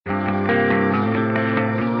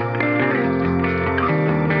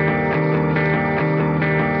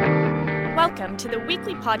to the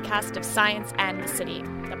weekly podcast of Science and the City,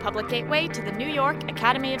 the public gateway to the New York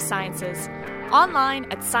Academy of Sciences, online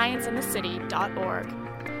at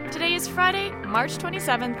scienceandthecity.org. Today is Friday, March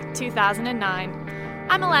 27th, 2009.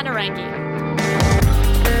 I'm Alana Rangi.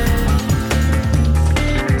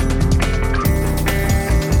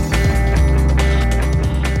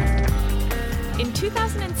 In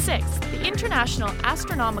 2006, the International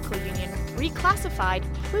Astronomical Union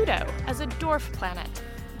reclassified Pluto as a dwarf planet,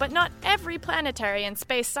 but not every planetary and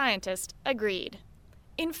space scientist agreed.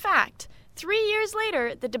 In fact, 3 years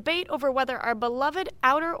later, the debate over whether our beloved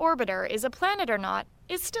outer orbiter is a planet or not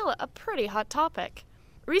is still a pretty hot topic.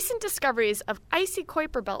 Recent discoveries of icy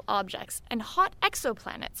Kuiper belt objects and hot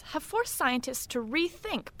exoplanets have forced scientists to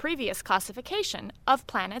rethink previous classification of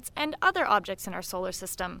planets and other objects in our solar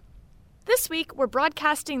system. This week, we're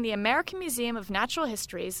broadcasting the American Museum of Natural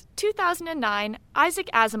History's 2009 Isaac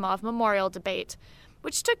Asimov Memorial Debate,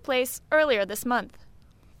 which took place earlier this month.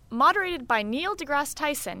 Moderated by Neil deGrasse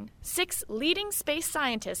Tyson, 6 leading space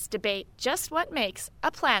scientists debate just what makes a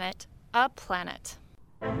planet a planet.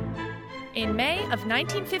 In May of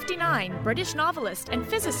 1959, British novelist and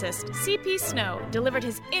physicist C.P. Snow delivered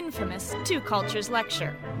his infamous Two Cultures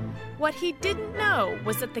lecture. What he didn't know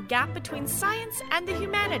was that the gap between science and the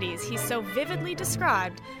humanities he so vividly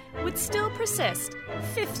described would still persist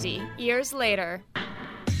 50 years later.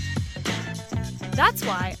 That's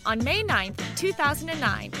why, on May 9th,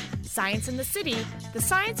 2009, Science and the City, the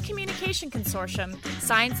Science Communication Consortium,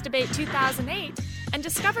 Science Debate 2008, and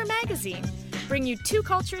Discover Magazine bring you Two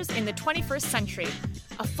Cultures in the 21st Century,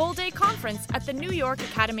 a full-day conference at the New York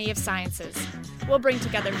Academy of Sciences. We'll bring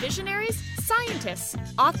together visionaries, scientists,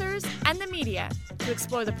 authors, and the media to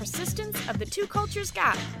explore the persistence of the two cultures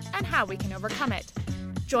gap and how we can overcome it.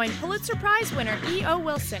 Join Pulitzer Prize winner E.O.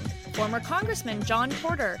 Wilson, former Congressman John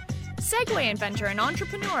Porter, Segway inventor and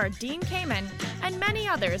entrepreneur Dean Kamen, and many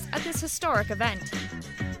others at this historic event.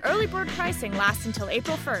 Early bird pricing lasts until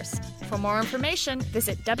April 1st. For more information,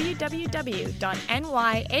 visit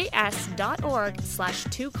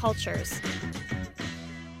www.nyas.org/twocultures.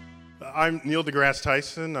 I'm Neil deGrasse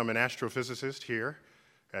Tyson. I'm an astrophysicist here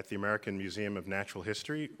at the American Museum of Natural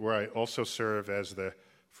History, where I also serve as the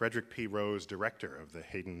Frederick P. Rose Director of the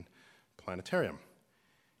Hayden Planetarium.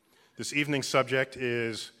 This evening's subject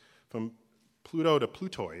is From Pluto to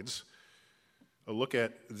Plutoids, a look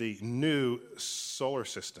at the new solar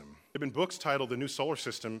system. There have been books titled The New Solar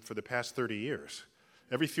System for the past 30 years.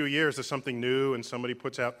 Every few years there's something new and somebody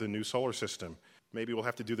puts out the new solar system. Maybe we'll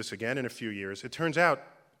have to do this again in a few years. It turns out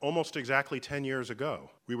almost exactly 10 years ago,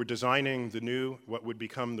 we were designing the new, what would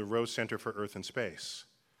become the Rose Center for Earth and Space.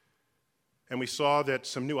 And we saw that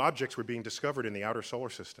some new objects were being discovered in the outer solar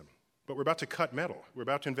system. But we're about to cut metal. We're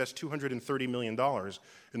about to invest $230 million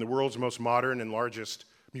in the world's most modern and largest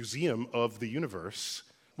museum of the universe.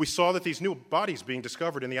 We saw that these new bodies being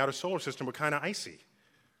discovered in the outer solar system were kind of icy.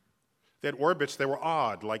 They had orbits that were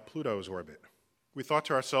odd, like Pluto's orbit. We thought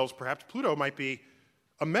to ourselves, perhaps Pluto might be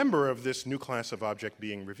a member of this new class of object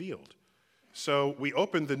being revealed. So we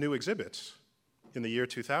opened the new exhibits in the year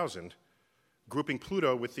 2000, grouping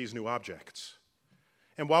Pluto with these new objects.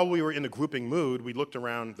 And while we were in the grouping mood, we looked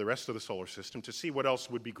around the rest of the solar system to see what else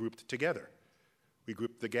would be grouped together. We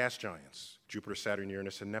grouped the gas giants, Jupiter, Saturn,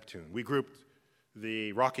 Uranus, and Neptune. We grouped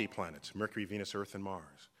the rocky planets, Mercury, Venus, Earth, and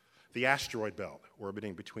Mars. The asteroid belt,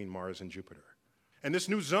 orbiting between Mars and Jupiter. And this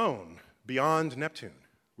new zone beyond Neptune,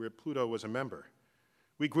 where Pluto was a member,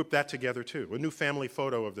 we grouped that together too, a new family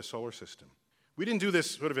photo of the solar system. We didn't do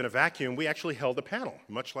this sort of in a vacuum. We actually held a panel,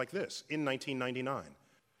 much like this, in 1999.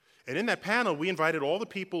 And in that panel, we invited all the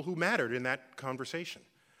people who mattered in that conversation.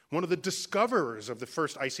 One of the discoverers of the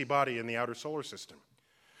first icy body in the outer solar system.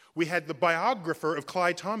 We had the biographer of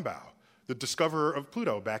Clyde Tombaugh, the discoverer of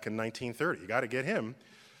Pluto back in 1930. You got to get him.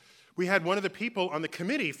 We had one of the people on the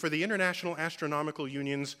committee for the International Astronomical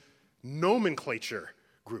Union's nomenclature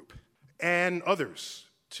group, and others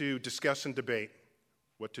to discuss and debate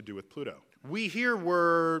what to do with Pluto. We here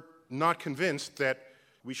were not convinced that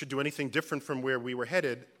we should do anything different from where we were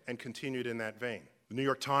headed and continued in that vein. The New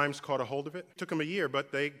York Times caught a hold of it. It took them a year,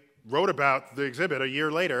 but they wrote about the exhibit a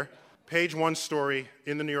year later. Page 1 story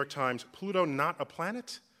in the New York Times, Pluto not a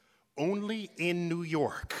planet? Only in New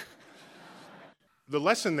York. The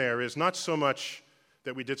lesson there is not so much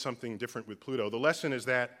that we did something different with Pluto. The lesson is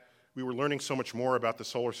that we were learning so much more about the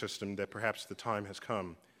solar system that perhaps the time has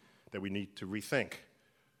come that we need to rethink,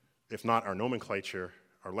 if not our nomenclature,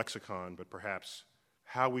 our lexicon, but perhaps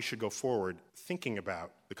how we should go forward thinking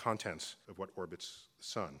about the contents of what orbits the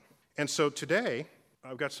sun. And so today,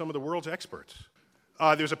 I've got some of the world's experts.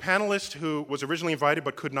 There's a panelist who was originally invited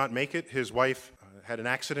but could not make it. His wife had an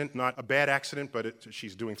accident, not a bad accident, but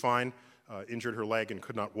she's doing fine, injured her leg and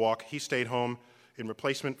could not walk. He stayed home. In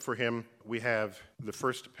replacement for him, we have the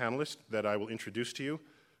first panelist that I will introduce to you.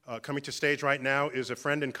 Coming to stage right now is a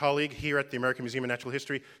friend and colleague here at the American Museum of Natural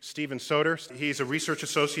History, Stephen Soter. He's a research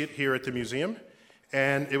associate here at the museum,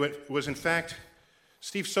 and it was in fact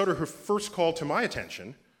Steve Soter who first called to my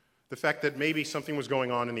attention the fact that maybe something was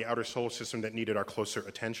going on in the outer solar system that needed our closer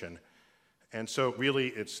attention. And so really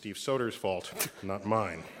it's Steve Soter's fault, not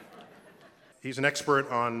mine. He's an expert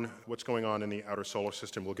on what's going on in the outer solar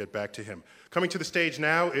system. We'll get back to him. Coming to the stage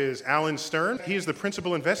now is Alan Stern. He is the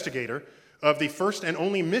principal investigator of the first and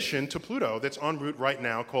only mission to Pluto that's en route right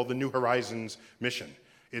now called the New Horizons mission.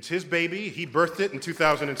 It's his baby. He birthed it in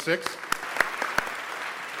 2006.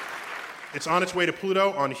 It's on its way to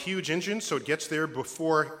Pluto on huge engines, so it gets there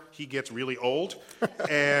before he gets really old,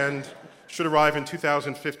 and should arrive in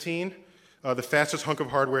 2015, the fastest hunk of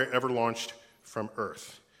hardware ever launched from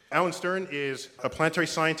Earth. Alan Stern is a planetary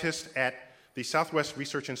scientist at the Southwest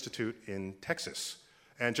Research Institute in Texas,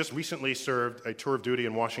 and just recently served a tour of duty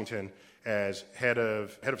in Washington as head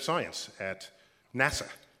of science at NASA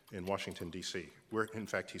in Washington, D.C., where, in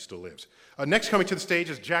fact, he still lives. Next coming to the stage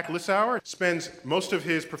is Jack Lissauer. Spends most of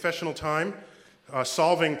his professional time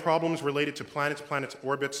solving problems related to planets,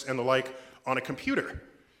 orbits, and the like on a computer.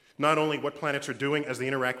 Not only what planets are doing as they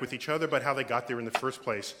interact with each other, but how they got there in the first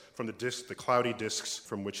place from the cloudy disks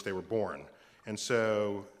from which they were born. And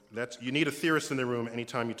so you need a theorist in the room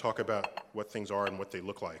anytime you talk about what things are and what they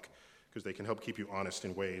look like, because they can help keep you honest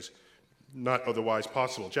in ways not otherwise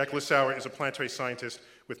possible. Jack Lissauer is a planetary scientist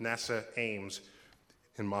with NASA Ames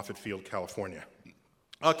in Moffett Field, California.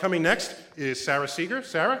 Coming next is Sarah Seeger.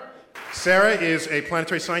 Sarah? Sarah is a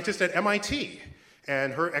planetary scientist at MIT,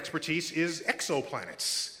 and her expertise is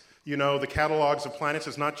exoplanets. You know, the catalogs of planets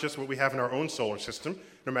is not just what we have in our own solar system,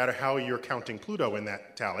 no matter how you're counting Pluto in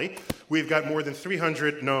that tally. We've got more than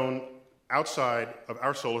 300 known outside of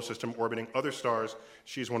our solar system orbiting other stars.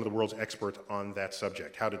 She's one of the world's experts on that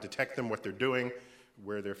subject, how to detect them, what they're doing,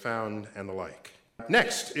 where they're found, and the like.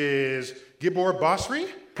 Next is Gibor Basri,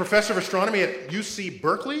 professor of astronomy at UC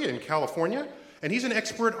Berkeley in California, and he's an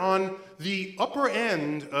expert on the upper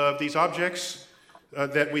end of these objects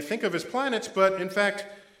that we think of as planets, but in fact,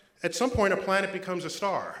 at some point, a planet becomes a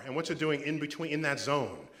star, and what's it doing in that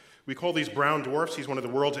zone? We call these brown dwarfs. He's one of the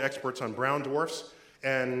world's experts on brown dwarfs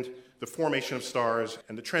and the formation of stars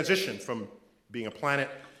and the transition from being a planet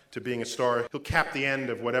to being a star. He'll cap the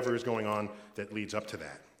end of whatever is going on that leads up to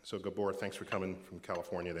that. So Gabor, thanks for coming from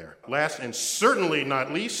California there. Last and certainly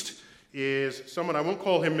not least is someone, I won't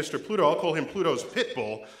call him Mr. Pluto, I'll call him Pluto's pit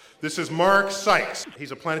bull. This is Mark Sykes.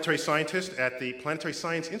 He's a planetary scientist at the Planetary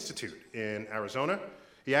Science Institute in Arizona.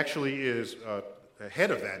 He actually is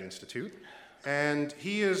head of that institute, and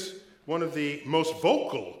he is one of the most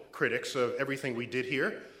vocal critics of everything we did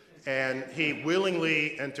here, and he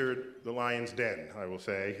willingly entered the lion's den, I will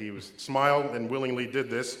say. He smiled and willingly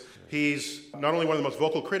did this. He's not only one of the most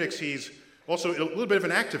vocal critics, he's also a little bit of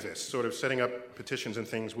an activist, sort of setting up petitions and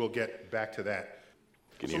things. We'll get back to that.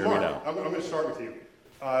 Can you hear me now? I'm going to start with you.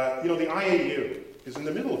 The IAU is in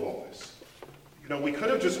the middle of all this. We could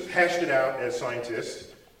have just hashed it out as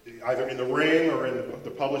scientists, either in the ring or in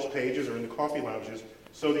the published pages or in the coffee lounges.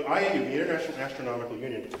 So the IAU, the International Astronomical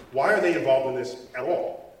Union, why are they involved in this at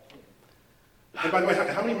all? And by the way,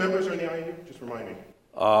 how many members are in the IAU? Just remind me.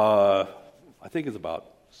 I think it's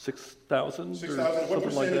about 6,000 6,000. What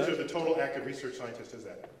percentage of the total active research scientists is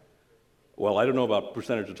that? Well, I don't know about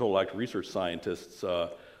percentage of total active research scientists.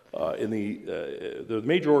 In the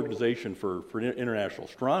major organization for international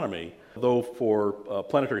astronomy, though for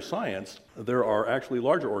planetary science, there are actually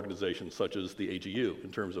larger organizations such as the AGU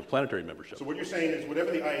in terms of planetary membership. So what you're saying is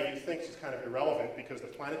whatever the IAU thinks is kind of irrelevant because the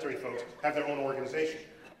planetary folks have their own organization.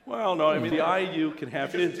 Well, no, I mean the IAU can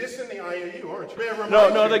have. You're just dissing the IAU, aren't you?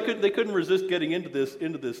 No, they couldn't resist getting into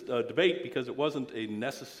this debate because it wasn't a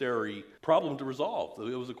necessary problem to resolve.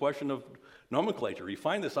 It was a question of nomenclature. You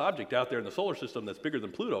find this object out there in the solar system that's bigger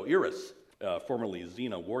than Pluto, Eris, formerly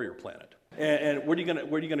Xena, warrior planet. And where are you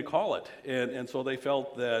going to call it? And so they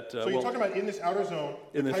felt that. So you're talking about in this outer zone.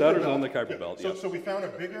 In this outer zone, the Kuiper Belt. So, so we found a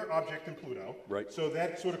bigger object than Pluto. Right. So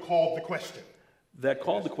that sort of called the question. That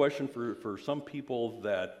called the question for some people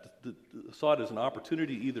that saw it as an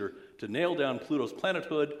opportunity either to nail down Pluto's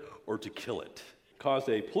planethood or to kill it. It caused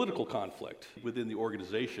a political conflict within the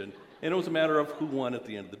organization, and it was a matter of who won at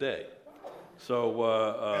the end of the day. So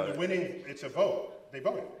and the winning, it's a vote. They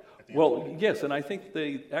voted. Well, yes, and I think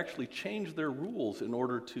they actually changed their rules in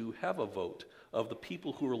order to have a vote of the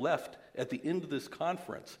people who were left at the end of this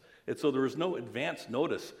conference. And so there was no advance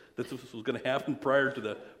notice that this was going to happen prior to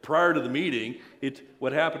the meeting.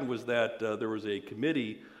 What happened was that there was a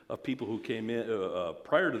committee of people who came in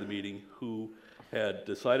prior to the meeting who had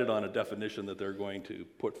decided on a definition that they're going to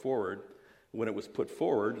put forward. When it was put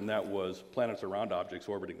forward, and that was planets around objects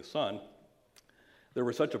orbiting the sun, there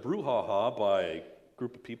was such a brouhaha by a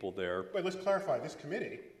group of people there. Wait, let's clarify. This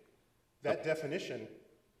committee, that definition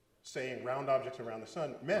saying round objects around the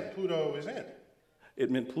sun meant Pluto is in.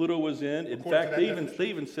 It meant Pluto was in. In fact, they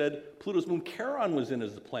even said Pluto's moon Charon was in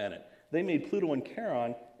as the planet. They made Pluto and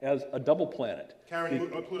Charon as a double planet.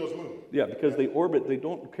 Pluto's moon. Yeah, because they orbit. They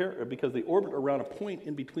don't care because they orbit around a point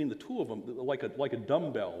in between the two of them, like a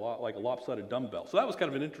dumbbell, like a lopsided dumbbell. So that was kind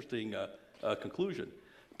of an interesting conclusion.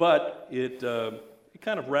 But it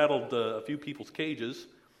kind of rattled a few people's cages.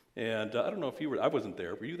 And I don't know if you were. I wasn't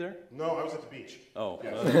there. Were you there? No, I was at the beach. Oh,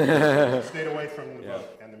 yes. Stayed away from the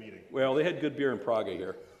vote and the meeting. Well, they had good beer in Praga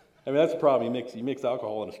here. I mean, that's the problem. You mix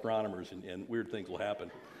alcohol and astronomers, and weird things will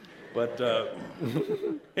happen. But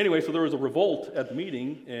anyway, so there was a revolt at the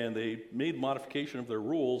meeting, and they made modification of their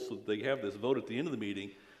rules so that they have this vote at the end of the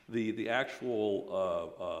meeting. The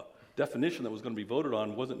actual definition that was going to be voted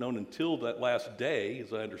on wasn't known until that last day,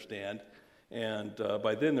 as I understand. And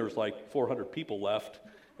by then, there was like 400 people left.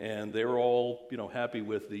 And they were all, happy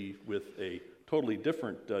with a totally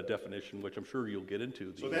different definition, which I'm sure you'll get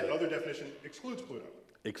into. So that other definition excludes Pluto?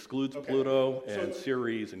 Excludes Pluto and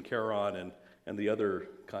Ceres and Charon and the other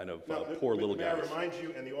kind of poor little guys. May I remind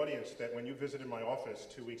you and the audience that when you visited my office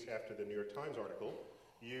 2 weeks after the New York Times article,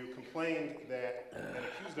 you complained that and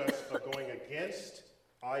accused us of going against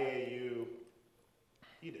IAU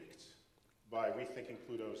edicts by rethinking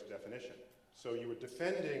Pluto's definition. So you were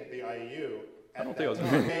defending the IAU. I don't think I was. The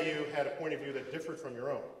IAU had a point of view that differed from your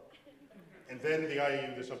own. And then the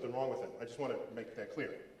IAU, there's something wrong with it. I just want to make that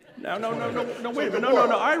clear. No, wait a minute.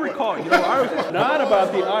 No. I recall. I was not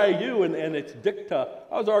about the IAU and its dicta.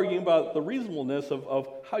 I was arguing about the reasonableness of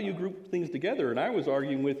how you group things together. And I was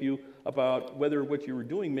arguing with you about whether what you were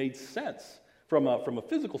doing made sense from a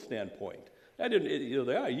physical standpoint. The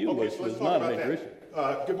IAU was not a major issue.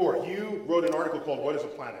 Gabor, you wrote an article called "What is a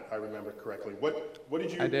Planet?" I remember correctly. What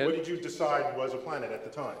did you decide was a planet at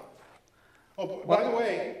the time? Oh, by the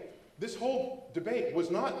way, this whole debate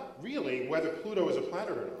was not really whether Pluto is a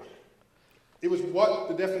planet or not. It was what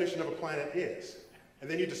the definition of a planet is, and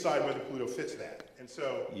then you decide whether Pluto fits that. And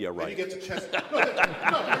so then you get to chess.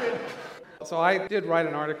 So I did write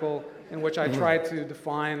an article in which I tried to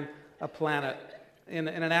define a planet in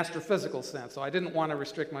an astrophysical sense. So I didn't want to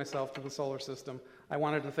restrict myself to the solar system. I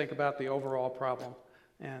wanted to think about the overall problem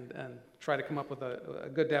and try to come up with a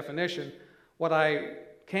good definition. What I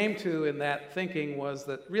came to in that thinking was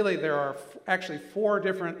that really there are actually 4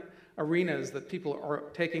 different arenas that people are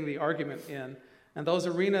taking the argument in, and those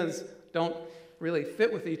arenas don't really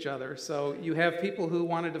fit with each other. So you have people who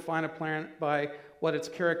want to define a planet by what its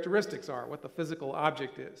characteristics are, what the physical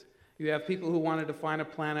object is. You have people who want to define a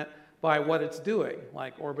planet by what it's doing,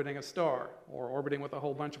 like orbiting a star or orbiting with a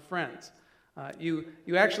whole bunch of friends.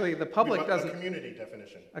 The public doesn't... A community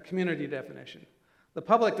definition. A community definition. The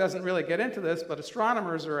public doesn't really get into this, but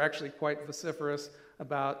astronomers are actually quite vociferous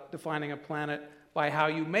about defining a planet by how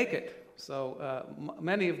you make it. So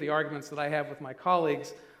many of the arguments that I have with my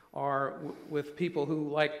colleagues are with people who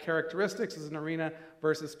like characteristics as an arena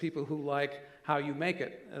versus people who like how you make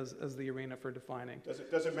it as the arena for defining.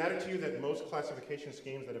 Does it matter to you that most classification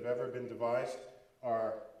schemes that have ever been devised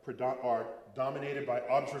are dominated by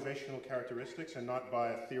observational characteristics and not by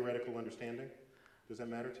a theoretical understanding? Does that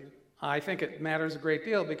matter to you? I think it matters a great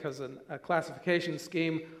deal because a classification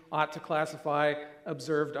scheme ought to classify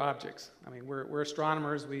observed objects. I mean, we're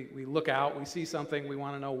astronomers. We look out, we see something, we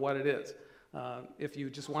want to know what it is. If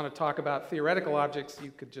you just want to talk about theoretical objects,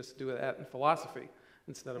 you could just do that in philosophy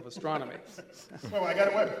instead of astronomy. Well, I got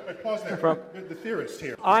to pause there. The theorists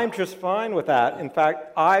here. I'm just fine with that. In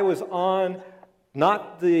fact, I was on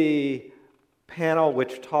not the panel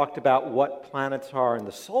which talked about what planets are in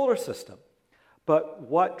the solar system, but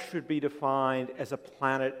what should be defined as a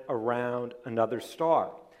planet around another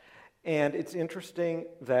star. And it's interesting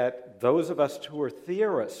that those of us who are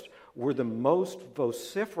theorists were the most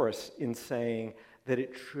vociferous in saying that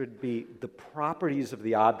it should be the properties of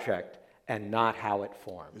the object and not how it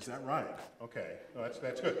formed. Is that right? Okay, that's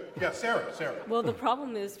good. Yeah, Sarah. Well, the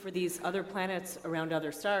problem is for these other planets around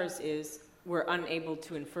other stars is we're unable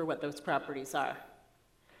to infer what those properties are.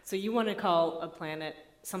 So you want to call a planet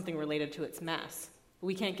something related to its mass.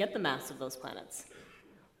 We can't get the mass of those planets.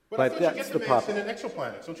 But I thought you that's get the the mass in problem. an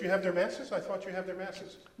exoplanet. Don't you have their masses? I thought you have their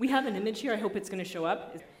masses. We have an image here. I hope it's going to show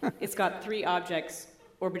up. It's got 3 objects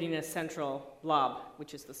orbiting a central blob,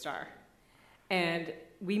 which is the star. And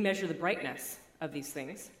we measure the brightness of these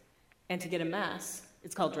things. And to get a mass,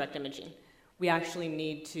 it's called direct imaging. We actually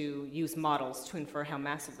need to use models to infer how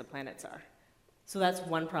massive the planets are. So that's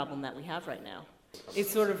one problem that we have right now. It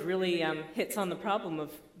sort of really hits on the problem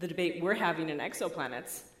of the debate we're having in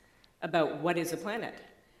exoplanets about what is a planet.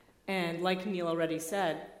 And like Neil already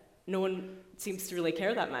said, no one seems to really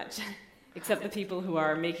care that much, except the people who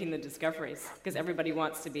are making the discoveries, because everybody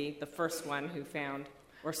wants to be the first one who found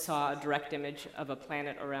or saw a direct image of a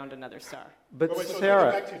planet around another star. But Wait, so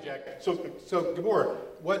Sarah, back to you, Jack. So Gabor,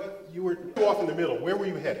 you were off in the middle. Where were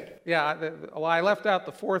you headed? Yeah, well, I left out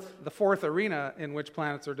the fourth arena in which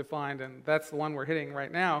planets are defined, and that's the one we're hitting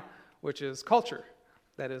right now, which is culture.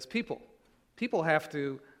 That is, people. People have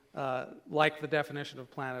to like the definition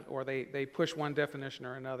of planet, or they push one definition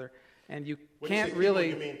or another, and you can't really.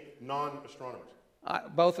 When you mean non-astronomers?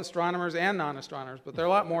 Both astronomers and non-astronomers, but there are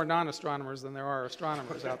a lot more non-astronomers than there are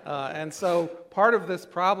astronomers out there. And so part of this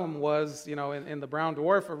problem was, in the brown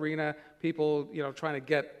dwarf arena, people, trying to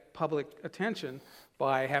get public attention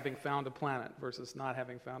by having found a planet versus not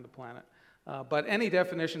having found a planet. But any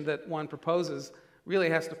definition that one proposes really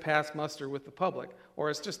has to pass muster with the public,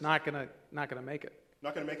 or it's just not going to make it.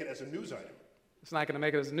 Not going to make it as a news item. It's not going to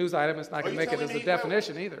make it as a news item. It's not going to make it as a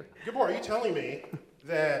definition either. Gabor, are you telling me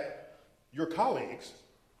that your colleagues,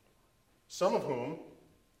 some of whom,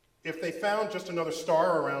 if they found just another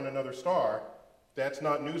star around another star, that's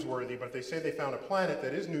not newsworthy, but they say they found a planet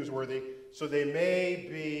that is newsworthy, so they may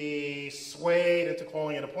be swayed into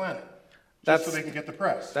calling it a planet, just so they can get the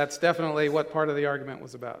press? That's definitely what part of the argument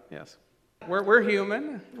was about, yes. We're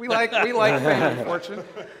human. We like fame and fortune.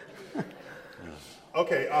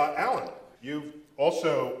 Okay, Alan, you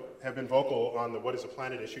also have been vocal on the What is a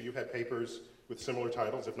Planet issue. You've had papers with similar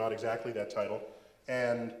titles, if not exactly that title.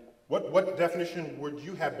 And what definition would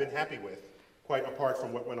you have been happy with, quite apart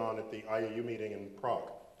from what went on at the IAU meeting in Prague?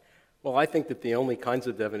 Well, I think that the only kinds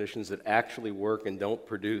of definitions that actually work and don't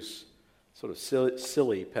produce sort of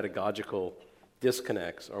silly pedagogical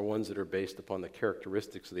disconnects are ones that are based upon the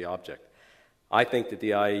characteristics of the object. I think that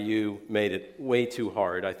the IAU made it way too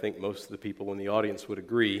hard. I think most of the people in the audience would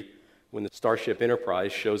agree when the Starship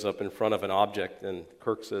Enterprise shows up in front of an object and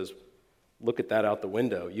Kirk says, "Look at that out the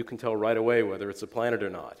window," you can tell right away whether it's a planet or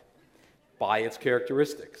not by its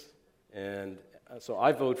characteristics. And so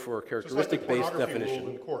I vote for a characteristic-based definition.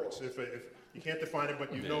 Rule in courts. If you can't define it,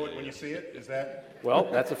 but you know it when you see it, is that? Well,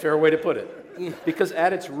 that's a fair way to put it. Because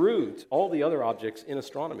at its root, all the other objects in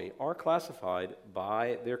astronomy are classified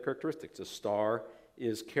by their characteristics. A star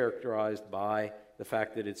is characterized by the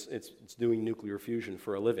fact that it's doing nuclear fusion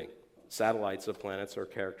for a living. Satellites of planets are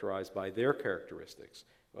characterized by their characteristics.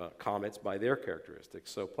 Comets by their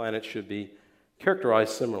characteristics. So planets should be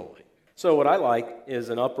characterized similarly. So what I like is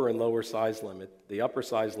an upper and lower size limit. The upper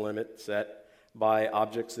size limit set by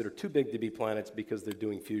objects that are too big to be planets because they're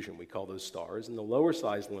doing fusion. We call those stars. And the lower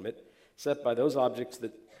size limit set by those objects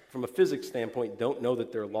that, from a physics standpoint, don't know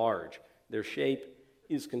that they're large. Their shape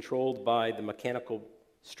is controlled by the mechanical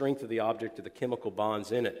strength of the object or the chemical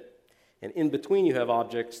bonds in it. And in between you have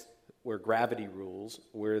objects where gravity rules,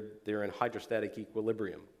 where they're in hydrostatic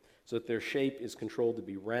equilibrium, so that their shape is controlled to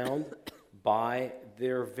be round by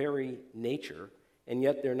their very nature, and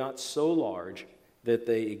yet they're not so large that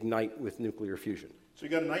they ignite with nuclear fusion. So you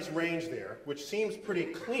got a nice range there, which seems pretty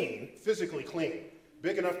clean, physically clean.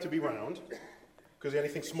 Big enough to be round, because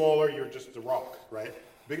anything smaller, you're just a rock, right?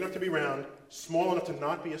 Big enough to be round, small enough to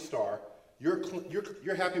not be a star.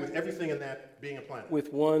 You're happy with everything in that being a planet?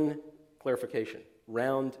 With one clarification: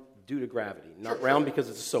 round due to gravity, not round because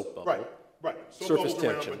it's a soap bubble. Right. So surface bubbles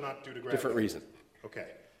tension, around, but not due to gravity. different reason. Okay.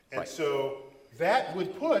 And so that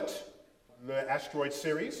would put the asteroid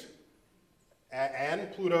Ceres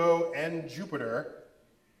and Pluto and Jupiter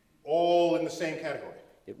all in the same category.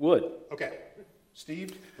 It would. Okay.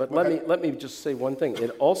 Steve? But let me just say one thing.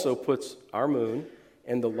 It also puts our moon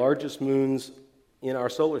and the largest moons in our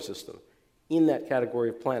solar system in that category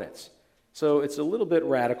of planets. So it's a little bit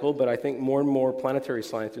radical, but I think more and more planetary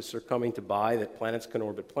scientists are coming to buy that planets can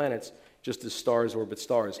orbit planets just as stars orbit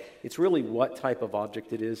stars. It's really what type of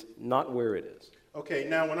object it is, not where it is. Okay,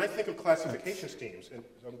 now when I think of classification schemes, and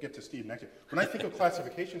I'll get to Steve next year, when I think of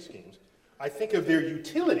classification schemes, I think of their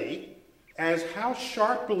utility as how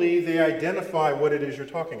sharply they identify what it is you're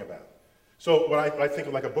talking about. So when I think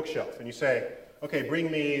of like a bookshelf, and you say, okay, bring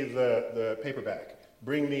me the paperback,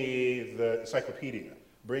 bring me the encyclopedia,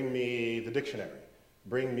 bring me the dictionary,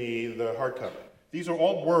 bring me the hardcover. These are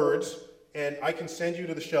all words and I can send you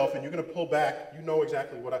to the shelf, and you're going to pull back. You know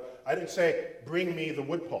exactly what I didn't say, bring me the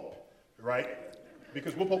wood pulp, right?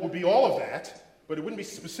 Because wood pulp would be all of that, but it wouldn't be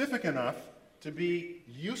specific enough to be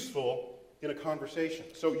useful in a conversation.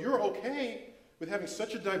 So you're okay with having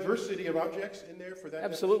such a diversity of objects in there for that?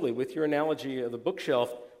 Absolutely. With your analogy of the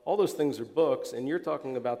bookshelf, all those things are books, and you're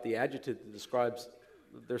talking about the adjective that describes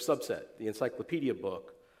their subset, the encyclopedia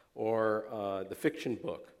book, or the fiction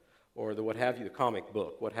book, or the what have you, the comic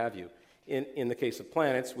book, what have you. In the case of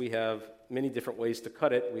planets, we have many different ways to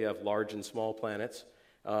cut it. We have large and small planets.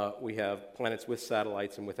 We have planets with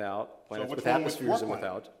satellites and without, planets with atmospheres and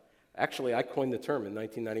without. Actually, I coined the term in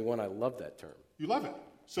 1991. I love that term. You love it.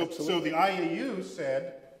 So the IAU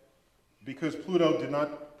said, because Pluto did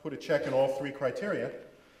not put a check in all three criteria,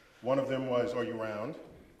 one of them was, are you round?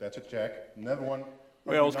 That's a check. Another one,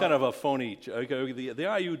 well, it's kind of a phony. The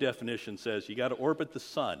IAU definition says you got to orbit the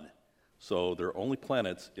sun. So there are only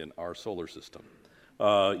planets in our solar system.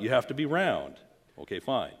 You have to be round. Okay,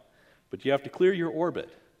 fine. But you have to clear your orbit.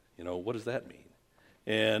 You know, what does that mean?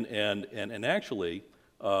 And actually,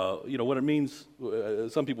 you know, what it means,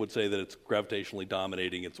 some people would say that it's gravitationally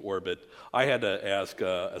dominating its orbit. I had to ask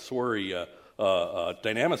a sorry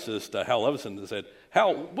dynamicist, Hal Levison, and said,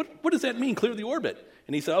 Hal, what does that mean, clear the orbit?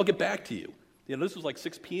 And he said, I'll get back to you. You know, this was like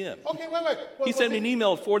 6 p.m. Okay, wait. Well, he sent me an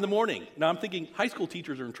email at 4 in the morning. Now I'm thinking high school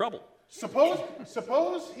teachers are in trouble.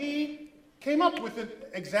 Suppose he came up with the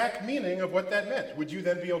exact meaning of what that meant. Would you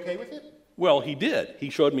then be okay with it? Well, he did. He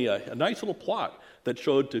showed me a nice little plot that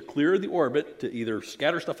showed to clear the orbit, to either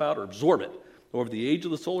scatter stuff out or absorb it. Over the age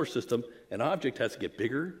of the solar system, an object has to get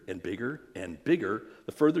bigger and bigger and bigger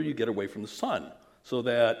the further you get away from the sun. So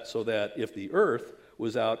that if the Earth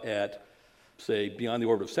was out at, say, beyond the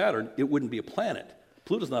orbit of Saturn, it wouldn't be a planet.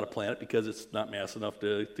 Pluto's not a planet because it's not mass enough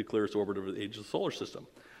to clear its orbit over the age of the solar system.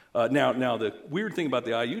 Now, the weird thing about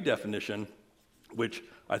the IU definition, which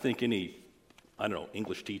I think any,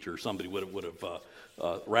 English teacher or somebody would have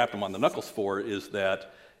wrapped them on the knuckles for, is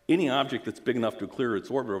that any object that's big enough to clear its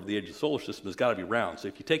orbit over the edge of the solar system has got to be round. So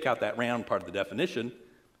if you take out that round part of the definition,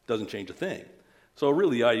 it doesn't change a thing. So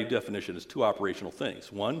really, the IU definition is two operational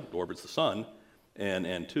things. One, it orbits the sun,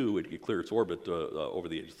 and two, it can clear its orbit over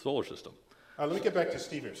the edge of the solar system. Let me get back to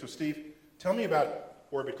Steve here. So Steve, tell me about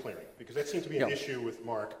orbit clearing, because that seemed to be an issue with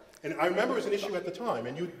Mark. And I remember it was an issue at the time,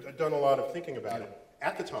 and you'd done a lot of thinking about it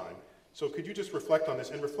at the time. So could you just reflect on this,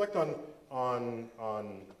 and reflect on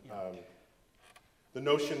the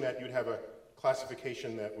notion that you'd have a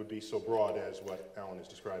classification that would be so broad as what Alan is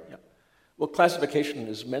describing? Yeah. Well, classification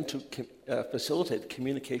is meant to facilitate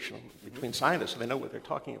communication between scientists, so they know what they're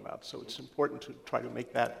talking about. So it's important to try to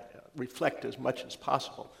make that reflect as much as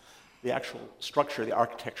possible the actual structure, the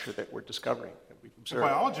architecture that we're discovering, that we've observed.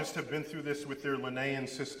 Biologists have been through this with their Linnaean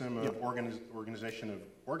system of organization of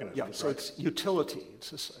organisms. Yeah, so it's utility.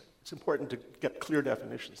 It's important to get clear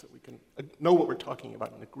definitions that we can know what we're talking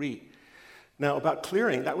about and agree. Now, about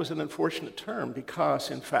clearing, that was an unfortunate term because,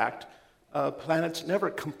 in fact, planets never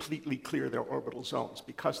completely clear their orbital zones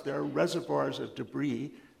because there are reservoirs of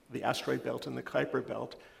debris, the asteroid belt and the Kuiper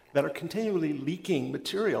belt, that are continually leaking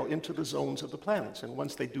material into the zones of the planets. And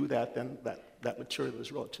once they do that, then that material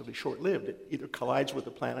is relatively short-lived. It either collides with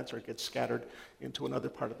the planets or it gets scattered into another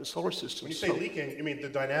part of the solar system. When you say leaking, you mean the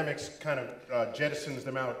dynamics kind of jettisons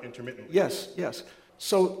them out intermittently? Yes.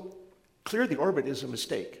 So clear the orbit is a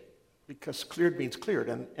mistake because cleared means cleared.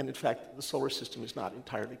 And in fact, the solar system is not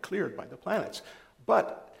entirely cleared by the planets.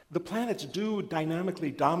 But the planets do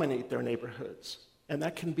dynamically dominate their neighborhoods. And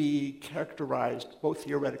that can be characterized both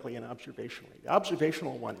theoretically and observationally. The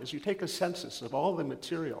observational one is you take a census of all the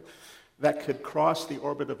material that could cross the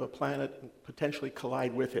orbit of a planet and potentially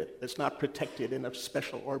collide with it. It's not protected in a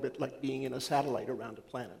special orbit like being in a satellite around a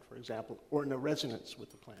planet, for example, or in a resonance with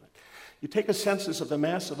the planet. You take a census of the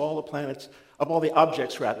mass of all the planets, of all the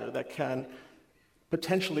objects, rather, that can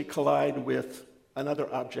potentially collide with another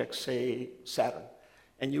object, say Saturn,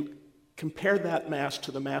 and you compare that mass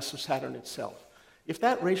to the mass of Saturn itself. If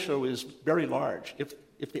that ratio is very large,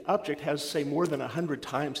 if the object has, say, more than 100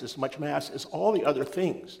 times as much mass as all the other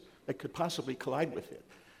things that could possibly collide with it,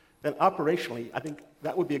 then operationally, I think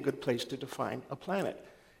that would be a good place to define a planet.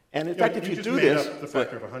 And in fact, if you do this, up the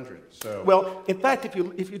factor of 100. So well, in fact, if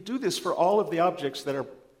you do this for all of the objects that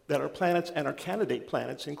are planets and are candidate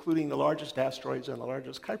planets, including the largest asteroids and the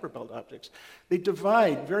largest Kuiper belt objects, they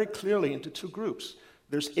divide very clearly into two groups.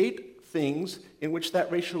 There's 8 things in which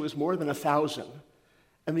that ratio is more than 1,000.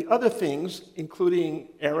 And the other things, including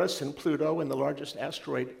Eris and Pluto and the largest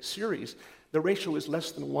asteroid series, the ratio is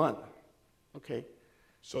less than 1. Okay?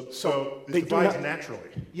 So it divides naturally.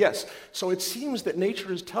 Yes. So it seems that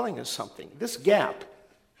nature is telling us something. This gap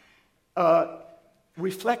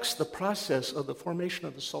reflects the process of the formation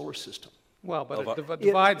of the solar system. Well, but it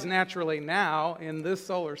divides naturally now in this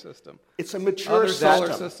solar system. It's a mature Other system.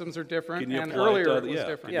 solar systems are different, Can you and apply it to earlier other- it was yeah,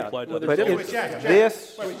 different. can you apply it to other but solar it's systems?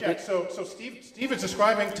 this. Wait, Jack. So Steve is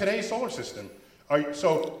describing today's solar system.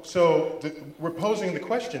 We're posing the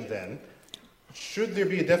question then: should there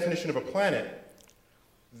be a definition of a planet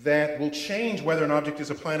that will change whether an object is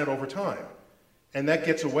a planet over time, and that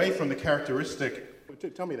gets away from the characteristic?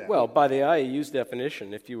 Tell me that. Well, by the IAU's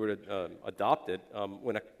definition, if you were to adopt it,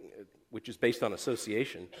 which is based on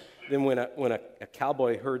association, then when a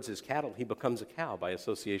cowboy herds his cattle, he becomes a cow by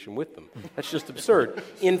association with them. That's just absurd.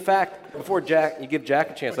 In fact, before you give Jack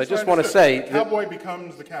a chance, I just want to say the cowboy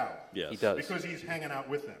becomes the cow. Yes. He does. Because he's hanging out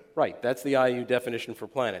with them. Right, that's the IAU definition for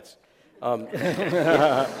planets.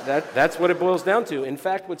 That's what it boils down to. In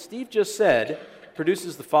fact, what Steve just said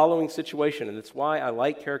produces the following situation, and it's why I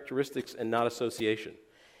like characteristics and not association.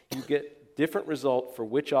 You get different result for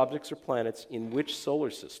which objects are planets in which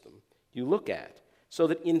solar system you look at. So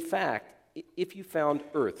that, in fact, if you found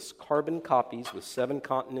Earth's carbon copies with 7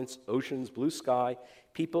 continents, oceans, blue sky,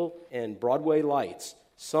 people, and Broadway lights,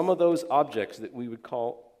 some of those objects that we would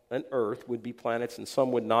call an Earth would be planets and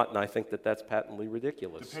some would not, and I think that that's patently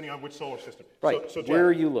ridiculous. Depending on which solar system. Right, So Jack,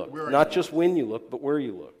 where you look. where are Not you? just when you look, but where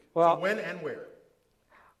you look. Well, So when and where?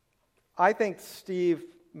 I think Steve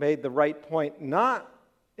made the right point, not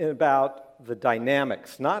about the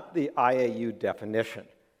dynamics, not the IAU definition.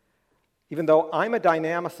 Even though I'm a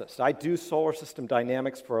dynamicist, I do solar system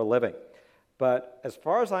dynamics for a living. But as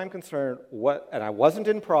far as I'm concerned, and I wasn't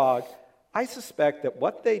in Prague, I suspect that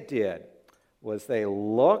what they did was they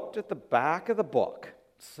looked at the back of the book,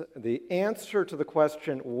 the answer to the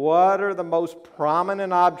question, what are the most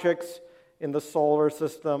prominent objects in the solar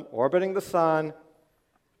system orbiting the sun?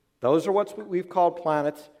 Those are what we've called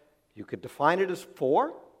planets. You could define it as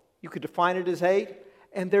 4, you could define it as 8,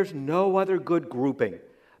 and there's no other good grouping,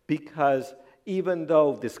 because even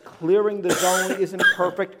though this clearing the zone isn't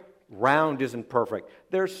perfect, round isn't perfect.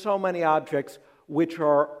 There's so many objects which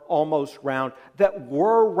are almost round that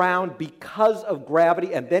were round because of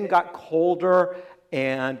gravity and then got colder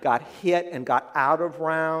and got hit and got out of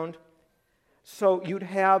round. So you'd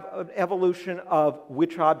have an evolution of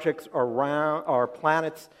which objects are round or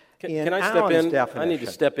planets. Can I step Allen's in? definition. I need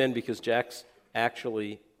to step in because Jack's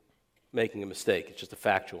actually making a mistake. It's just a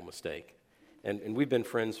factual mistake. And we've been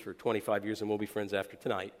friends for 25 years, and we'll be friends after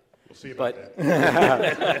tonight. We'll see about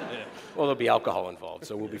that. Well, there'll be alcohol involved,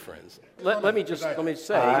 so we'll be friends. Let me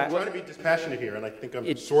say. I'm trying to be dispassionate here, and I think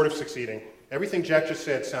I'm sort of succeeding. Everything Jack just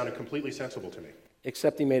said sounded completely sensible to me.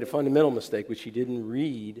 Except he made a fundamental mistake, which he didn't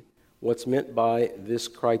read what's meant by this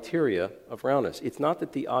criteria of roundness. It's not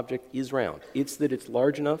that the object is round. It's that it's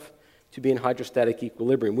large enough to be in hydrostatic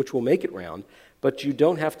equilibrium, which will make it round, but you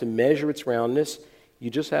don't have to measure its roundness. You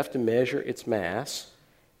just have to measure its mass,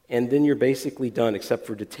 and then you're basically done, except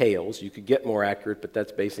for details. You could get more accurate, but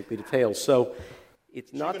that's basically details. So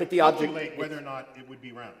it's not that the object... calculate whether or not it would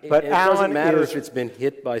be round. But it doesn't Alan matter is- if it's been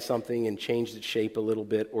hit by something and changed its shape a little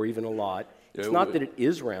bit or even a lot. It's Yeah, not that it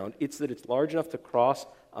is round. It's that it's large enough to cross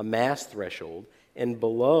a mass threshold and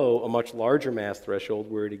below a much larger mass threshold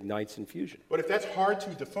where it ignites in fusion. But if that's hard to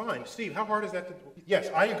define, Steve, how hard is that to... Yes,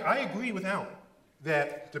 I agree with Alan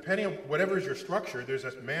that depending on whatever is your structure, there's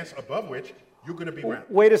a mass above which you're going to be round.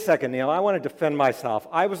 Wait a second, Neil. I want to defend myself.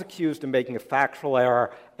 I was accused of making a factual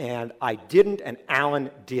error, and I didn't, and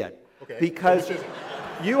Alan did. Okay. Because So which is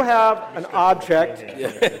it? you have an object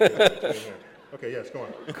Okay, yes, go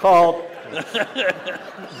on. called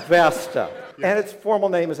Vesta, and its formal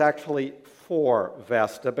name is actually 4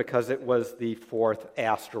 Vesta because it was the 4th No,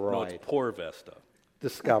 asteroid it's poor Vesta.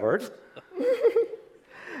 discovered.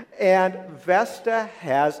 And Vesta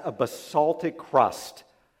has a basaltic crust.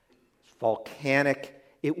 It's volcanic.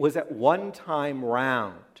 It was at one time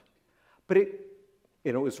round. But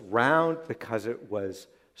it was round because it was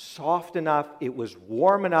soft enough, it was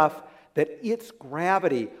warm enough that its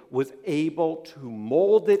gravity was able to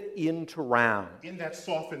mold it into round. In that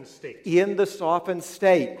softened state. In the softened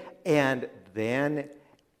state. And then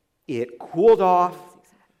it cooled off,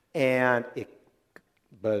 and it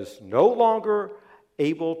was no longer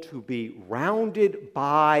able to be rounded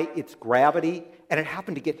by its gravity, and it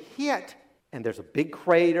happened to get hit, and there's a big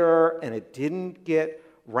crater, and it didn't get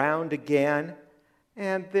round again,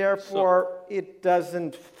 and therefore it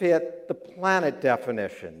doesn't fit the planet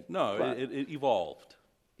definition. No, it evolved.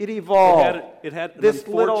 It evolved. It had an this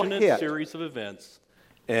little unfortunate hit. series of events,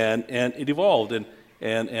 and it evolved.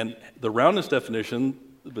 And the roundness definition,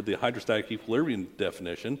 but the hydrostatic equilibrium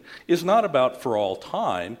definition, is not about for all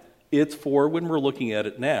time. It's for when we're looking at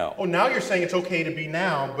it now. Oh, now you're saying it's okay to be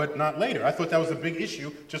now, but not later. I thought that was a big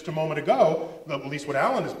issue just a moment ago, at least what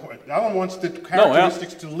Alan is pointing. Alan wants the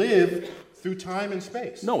characteristics to live through time and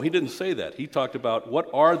space. No, he didn't say that. He talked about what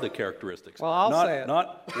are the characteristics. Well, I'll say it.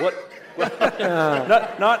 Not what,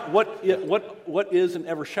 what is and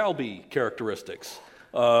ever shall be characteristics.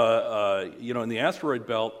 In the asteroid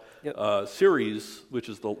belt, Ceres, which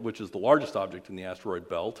is the largest object in the asteroid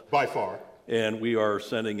belt, By far. and we are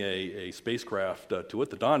sending a spacecraft to it,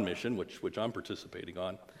 the Dawn mission, which I'm participating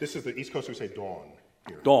on. This is the East Coast, we say dawn.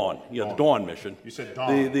 Here. Dawn, the Dawn mission. You said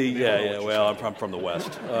dawn. Well, I'm from the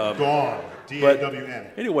West. Dawn, D-A-W-N.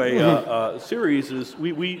 Anyway, Ceres is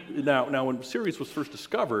now when Ceres was first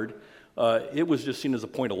discovered, it was just seen as a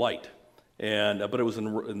point of light, but it was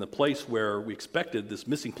in the place where we expected this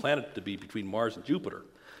missing planet to be between Mars and Jupiter.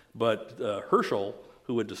 But Herschel,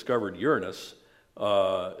 who had discovered Uranus,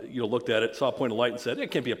 looked at it, saw a point of light, and said, "It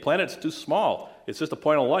can't be a planet; it's too small. It's just a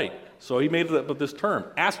point of light." So he made up this term,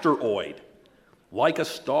 asteroid, like a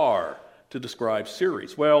star, to describe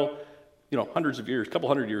Ceres. Well, hundreds of years, a couple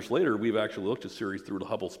hundred years later, we've actually looked at Ceres through the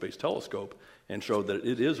Hubble Space Telescope and showed that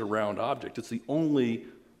it is a round object. It's the only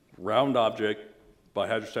round object by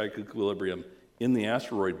hydrostatic equilibrium in the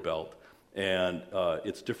asteroid belt, and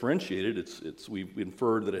it's differentiated. We've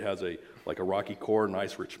inferred that it has a rocky core and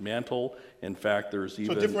ice-rich mantle. In fact, there's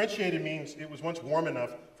even... So differentiated means it was once warm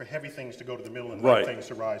enough for heavy things to go to the middle and light things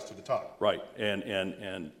to rise to the top. Right,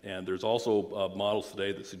 and there's also models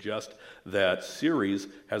today that suggest that Ceres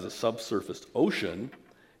has a subsurface ocean,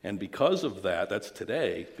 and because of that,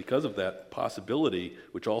 because of that possibility,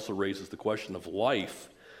 which also raises the question of life,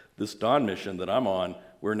 this Dawn mission that I'm on,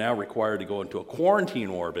 we're now required to go into a quarantine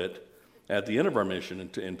orbit at the end of our mission in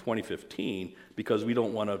 2015 because we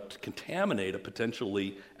don't want to contaminate a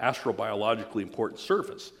potentially astrobiologically important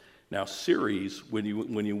surface. Now, Ceres, when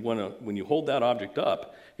you hold that object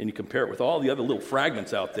up and you compare it with all the other little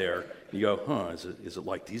fragments out there, you go, is it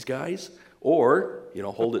like these guys? Or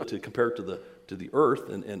hold it to compare it to the Earth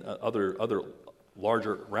and other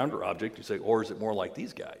larger, rounder object. You say, or is it more like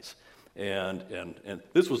these guys? And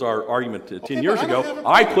this was our argument 10 years ago.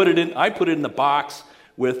 I put it in the box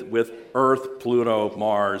with Earth, Pluto,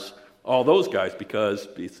 Mars, all those guys, because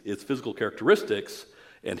its physical characteristics,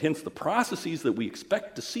 and hence the processes that we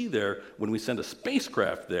expect to see there when we send a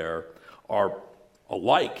spacecraft there are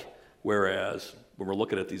alike, whereas when we're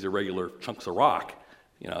looking at these irregular chunks of rock,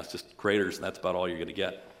 it's just craters, and that's about all you're going to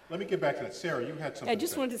get. Let me get back to that. Sarah, you had something I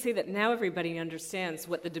just wanted to say that now everybody understands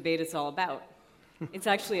what the debate is all about. It's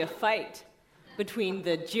actually a fight between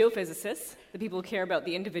the geophysicists, the people who care about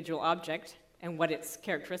the individual object and what its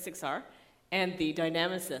characteristics are, and the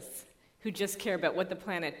dynamicists, who just care about what the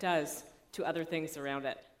planet does to other things around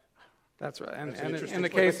it. That's right. And in the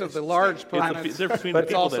case of the large planets,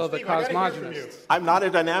 it's also the cosmogonists. I'm not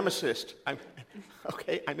a dynamicist. I'm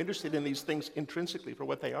interested in these things intrinsically for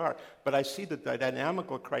what they are, but I see that the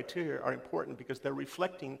dynamical criteria are important because they're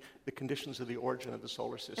reflecting the conditions of the origin of the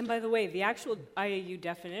solar system. And by the way, the actual IAU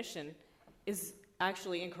definition is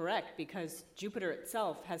actually incorrect because Jupiter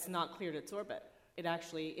itself has not cleared its orbit. It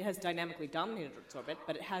has dynamically dominated its orbit,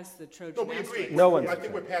 but it has the Trojan No, we asteroid. agreed. I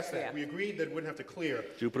think we're past that. Yeah. We agreed that it wouldn't have to clear.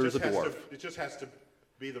 Jupiter's a dwarf. It just has to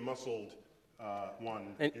be the muscled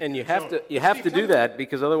one. And you have to do that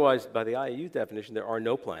because otherwise, by the IAU definition, there are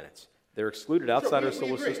no planets. They're excluded outside our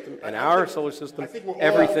solar system, and our solar system,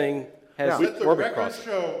 everything has let the orbit record crossing.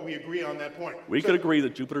 show we agree on that point. We could agree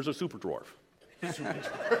that Jupiter's a super dwarf.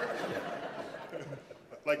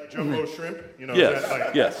 Like jumbo shrimp?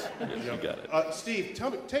 Yes, you got it. Steve,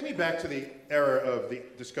 take me back to the era of the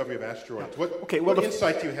discovery of asteroids. What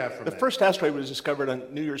insight do you have from that? The first asteroid was discovered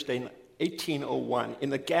on New Year's Day, 1801,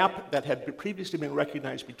 in the gap that had previously been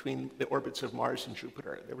recognized between the orbits of Mars and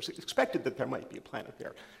Jupiter. It was expected that there might be a planet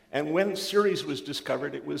there. And when Ceres was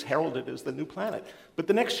discovered, it was heralded as the new planet. But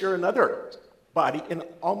the next year, another body in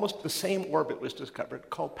almost the same orbit was discovered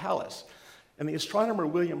called Pallas. And the astronomer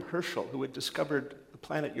William Herschel, who had discovered the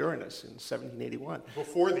planet Uranus in 1781,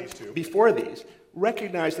 before these,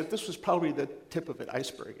 recognized that this was probably the tip of an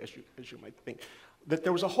iceberg, as you might think, that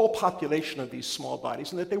there was a whole population of these small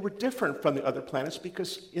bodies and that they were different from the other planets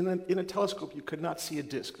because in a telescope you could not see a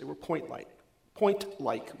disk. They were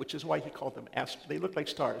point-like, which is why he called them they looked like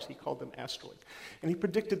stars. He called them asteroids. And he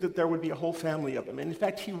predicted that there would be a whole family of them. And in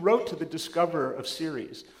fact, he wrote to the discoverer of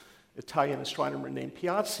Ceres, Italian astronomer named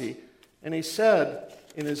Piazzi, and he said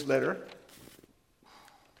in his letter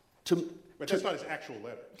But that's not his actual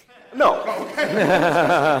letter. No. Oh,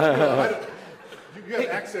 okay. You have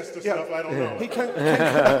access to stuff I don't know. He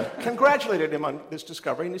congratulated him on this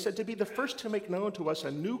discovery, and he said, to be the first to make known to us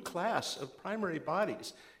a new class of primary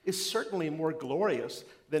bodies is certainly more glorious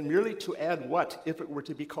than merely to add what, if it were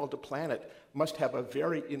to be called a planet, must have a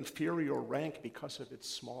very inferior rank because of its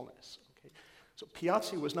smallness. Okay? So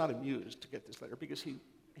Piazzi was not amused to get this letter because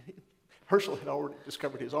Herschel had already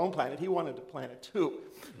discovered his own planet. He wanted a planet too.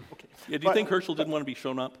 Okay. Yeah, do you think Herschel didn't want to be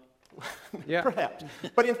shown up? Yeah. Perhaps.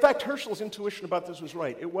 But in fact, Herschel's intuition about this was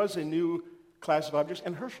right. It was a new class of objects,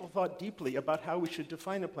 and Herschel thought deeply about how we should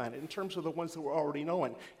define a planet in terms of the ones that were already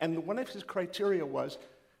known. And one of his criteria was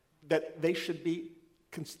that they should be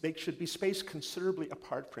spaced considerably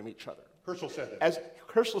apart from each other. Herschel said that.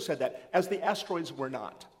 Herschel said that, as the asteroids were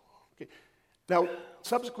not. Okay. Now,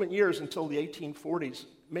 subsequent years until the 1840s,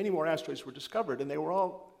 many more asteroids were discovered, and they were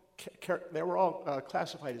all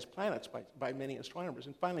classified as planets by many astronomers.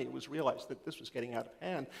 And finally, it was realized that this was getting out of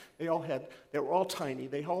hand. They were all tiny.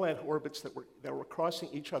 They all had orbits that were crossing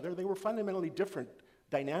each other. They were fundamentally different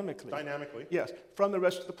dynamically. Dynamically? Yes, from the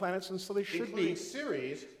rest of the planets, and so they should including be.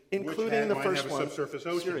 Ceres, including the might first have one. A subsurface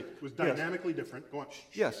ocean. Ceres. Was dynamically different. Go on.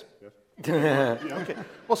 Yes. Yes. Okay.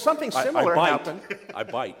 Well, something similar happened. I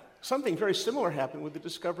bite. Something very similar happened with the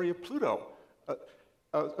discovery of Pluto,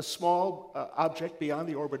 a small object beyond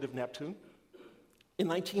the orbit of Neptune. In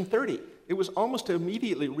 1930, it was almost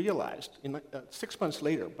immediately realized, 6 months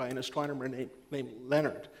later, by an astronomer named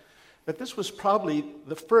Leonard, that this was probably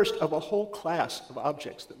the first of a whole class of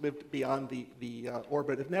objects that lived beyond the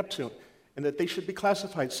orbit of Neptune, and that they should be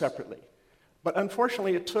classified separately. But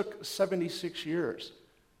unfortunately, it took 76 years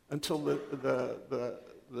until the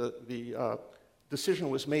decision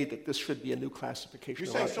was made that this should be a new classification.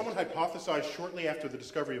 You're saying someone hypothesized shortly after the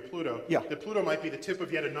discovery of Pluto that Pluto might be the tip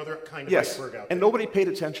of yet another kind of iceberg out there. And nobody paid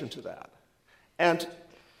attention to that. And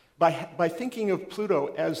by thinking of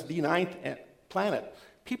Pluto as the ninth planet,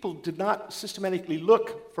 people did not systematically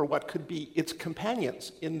look for what could be its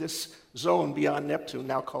companions in this zone beyond Neptune,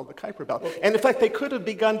 now called the Kuiper Belt. And in fact, they could have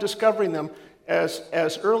begun discovering them as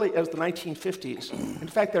early as the 1950s. In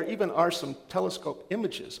fact, there even are some telescope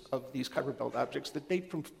images of these Kuiper Belt objects that date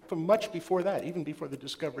from much before that, even before the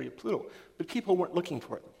discovery of Pluto. But people weren't looking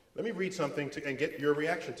for them. Let me read something and get your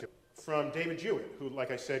reaction to it. From David Jewett, who,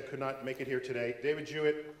 like I said, could not make it here today. David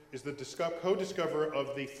Jewett is the co-discoverer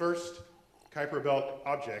of the first Kuiper Belt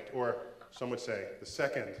object, or some would say the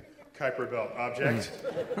second Kuiper Belt object.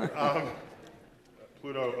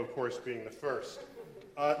 Pluto, of course, being the first.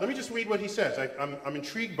 Let me just read what he says. I'm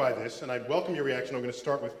intrigued by this, and I welcome your reaction. I'm going to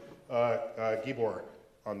start with Gibor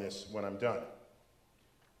on this when I'm done.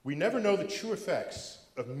 We never know the true effects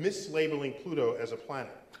of mislabeling Pluto as a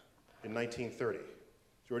planet in 1930. You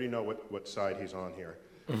already know what side he's on here.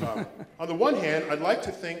 On the one hand, I'd like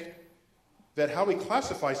to think that how we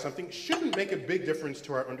classify something shouldn't make a big difference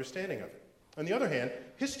to our understanding of it. On the other hand,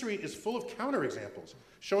 history is full of counterexamples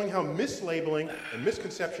showing how mislabeling and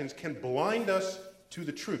misconceptions can blind us to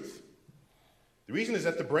the truth. The reason is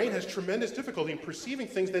that the brain has tremendous difficulty in perceiving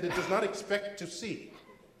things that it does not expect to see.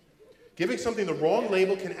 Giving something the wrong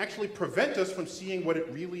label can actually prevent us from seeing what it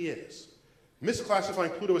really is.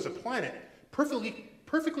 Misclassifying Pluto as a planet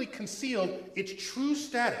perfectly concealed its true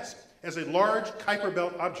status as a large Kuiper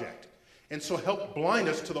Belt object, and so helped blind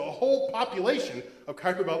us to the whole population of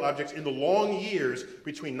Kuiper Belt objects in the long years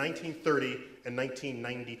between 1930 and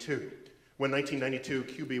 1992, when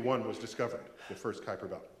 1992 QB1 was discovered, the first Kuiper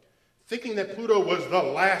Belt. Thinking that Pluto was the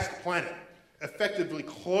last planet effectively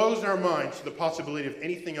closed our minds to the possibility of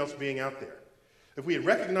anything else being out there. If we had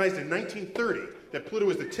recognized in 1930 that Pluto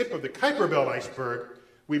was the tip of the Kuiper Belt iceberg,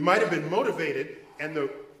 we might have been motivated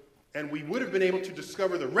and we would have been able to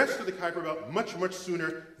discover the rest of the Kuiper Belt much, much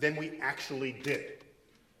sooner than we actually did.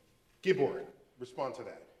 Gibor, respond to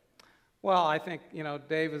that. Well, I think,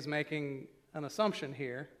 Dave is making an assumption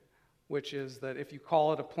here, which is that if you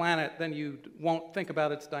call it a planet, then you won't think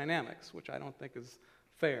about its dynamics, which I don't think is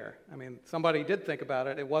fair. I mean, somebody did think about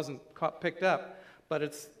it. It wasn't picked up. But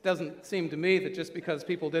it doesn't seem to me that just because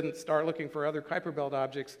people didn't start looking for other Kuiper Belt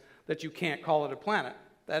objects that you can't call it a planet.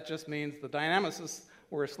 That just means the dynamicists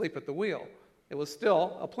were asleep at the wheel. It was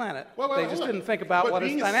still a planet. They just didn't think about what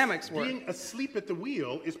its dynamics were. Being asleep at the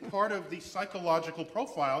wheel is part of the psychological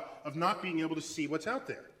profile of not being able to see what's out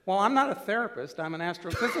there. Well, I'm not a therapist. I'm an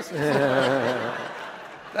astrophysicist.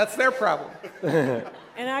 That's their problem.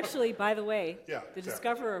 And actually, by the way, Yeah, the Sarah.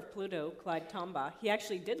 discoverer of Pluto, Clyde Tombaugh, he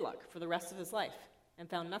actually did look for the rest of his life and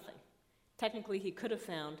found nothing. Technically, he could have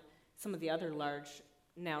found some of the other large,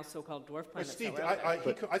 now so-called dwarf planets. Steve, that were out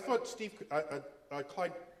there. I thought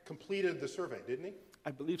Clyde completed the survey, didn't he?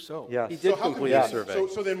 I believe so. Yes. He did So how complete come a he- survey.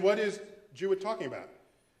 So then what is Jewett talking about?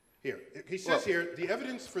 Here, he says here, the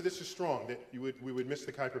evidence for this is strong that we would miss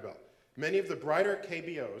the Kuiper Belt. Many of the brighter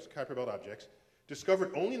KBOs, Kuiper Belt objects,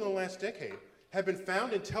 discovered only in the last decade, have been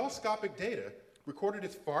found in telescopic data recorded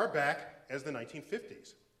as far back as the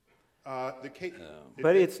 1950s.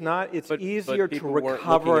 But it's easier to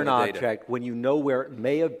recover an object when you know where it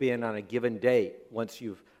may have been on a given date once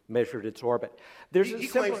you've measured its orbit. He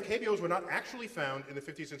claims KBOs were not actually found in the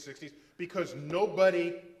 50s and 60s because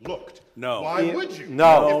nobody looked. No. Why would you?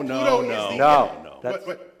 No. If Pluto is the No.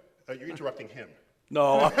 But you're interrupting him.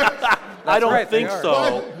 No, I don't think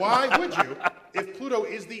so. Why would you if Pluto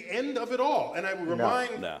is the end of it all? And I would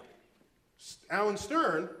remind Alan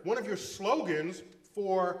Stern, one of your slogans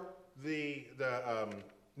for the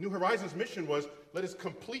New Horizons mission was, let us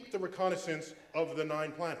complete the reconnaissance of the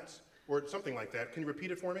 9 planets, or something like that. Can you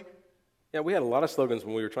repeat it for me? Yeah, we had a lot of slogans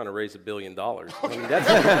when we were trying to raise $1 billion. I mean, that's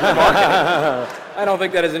marketing. I don't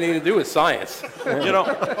think that has anything to do with science.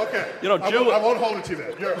 Okay. I won't hold it to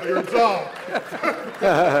that. You're absolved.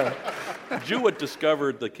 Jewett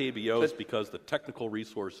discovered the KBOs because the technical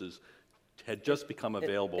resources had just become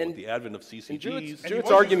available with the advent of CCGs.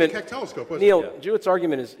 Jewett's argument, Neil, Jewett's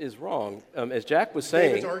argument is wrong. As Jack was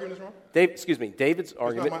saying, David's argument is wrong? David's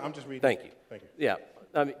argument. I'm just reading. Thank you. Yeah.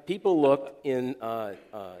 People look in the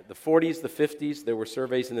 40s, the 50s. There were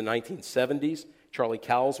surveys in the 1970s. Charlie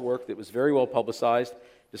Cowell's work that was very well publicized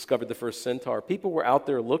discovered the first centaur. People were out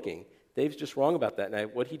there looking. Dave's just wrong about that. Now,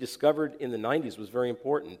 what he discovered in the 90s was very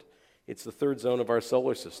important. It's the third zone of our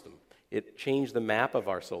solar system. It changed the map of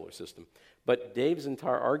our solar system. But Dave's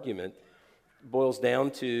entire argument boils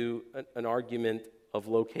down to an argument of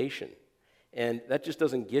location. And that just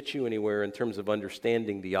doesn't get you anywhere in terms of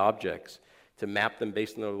understanding the objects, to map them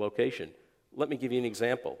based on their location. Let me give you an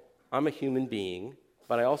example. I'm a human being,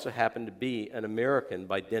 but I also happen to be an American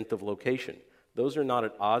by dint of location. Those are not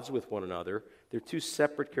at odds with one another. They're two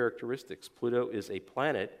separate characteristics. Pluto is a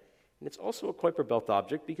planet, and it's also a Kuiper Belt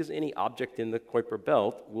object because any object in the Kuiper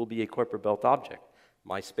Belt will be a Kuiper Belt object.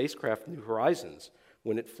 My spacecraft, New Horizons,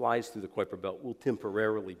 when it flies through the Kuiper Belt, will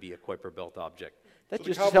temporarily be a Kuiper Belt object. That so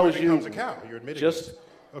just the tells you. Becomes a cow. You're admitting this.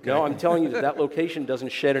 Okay. No, I'm telling you that location doesn't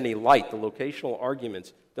shed any light. The locational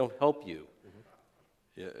arguments don't help you.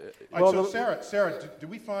 So Sarah, do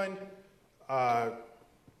we find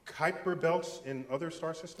Kuiper belts in other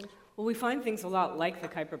star systems? Well, we find things a lot like the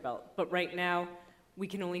Kuiper Belt, but right now we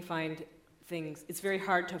can only find things. It's very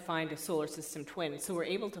hard to find a solar system twin, so we're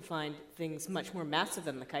able to find things much more massive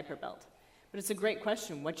than the Kuiper Belt. But it's a great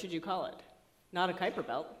question. What should you call it? Not a Kuiper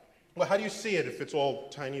Belt. Well, how do you see it if it's all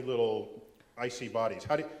tiny little icy bodies?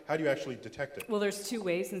 How do you actually detect it? Well, there's two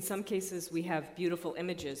ways. In some cases, we have beautiful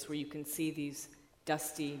images where you can see these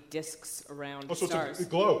dusty disks around stars. So it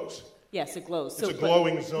glows. Yes, it glows. It's a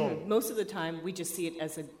glowing zone. Most of the time, we just see it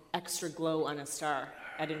as an extra glow on a star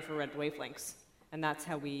at infrared wavelengths, and that's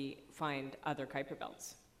how we find other Kuiper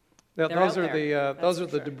belts. Those are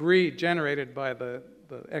the debris generated by the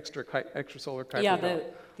extrasolar Kuiper belt.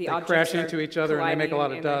 The they crash into each other and they make a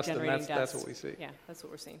lot of dust, and that's dust. what we see. Yeah, that's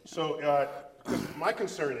what we're seeing. So my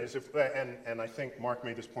concern is, and I think Mark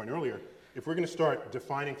made this point earlier, if we're going to start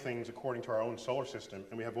defining things according to our own solar system,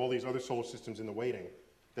 and we have all these other solar systems in the waiting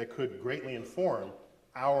that could greatly inform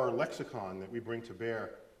our lexicon that we bring to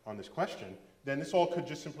bear on this question, then this all could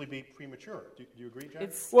just simply be premature. Do you agree, Jack?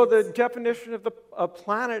 Well, the definition of a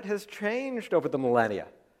planet has changed over the millennia.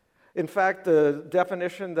 In fact, the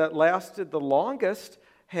definition that lasted the longest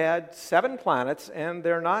had 7 planets, and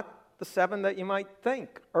they're not the 7 that you might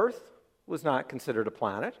think. Earth was not considered a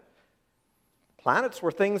planet. Planets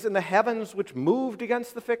were things in the heavens which moved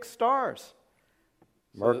against the fixed stars.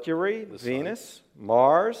 Mercury, Venus,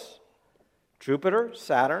 Mars, Jupiter,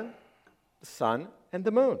 Saturn, the Sun, and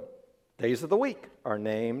the Moon. Days of the week are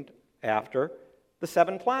named after the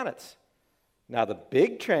 7 planets. Now, the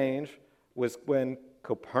big change was when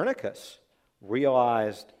Copernicus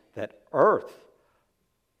realized that Earth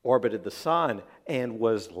orbited the Sun and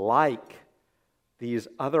was like these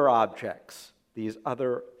other objects, these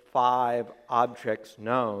other 5 objects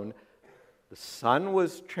known. The Sun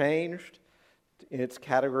was changed in its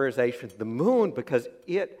categorization. The Moon, because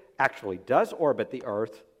it actually does orbit the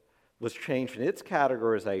Earth, was changed in its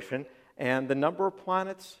categorization, and the number of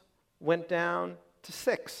planets went down to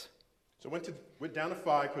 6. So it went down to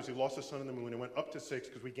 5 because we lost the Sun and the Moon, and went up to 6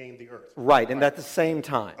 because we gained the Earth. Right, and at the same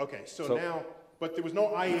time. Okay, so now, but there was no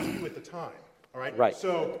IAU at the time, all right? Right.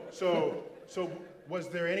 So was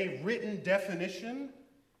there any written definition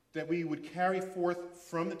that we would carry forth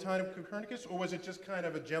from the time of Copernicus, or was it just kind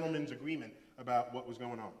of a gentleman's agreement about what was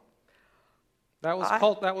going on? That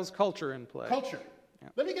was culture in play. Culture. Yeah.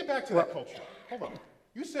 Let me get back to that culture. Hold on.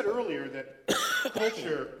 You said earlier that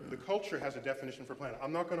the culture has a definition for planet.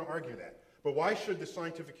 I'm not going to argue that. But why should the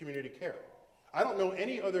scientific community care? I don't know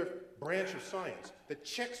any other branch of science that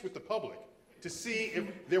checks with the public to see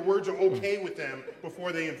if their words are okay with them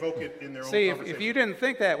before they invoke it in their own conversation. See, if you didn't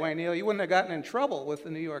think that way, Neil, you wouldn't have gotten in trouble with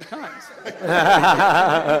the New York Times.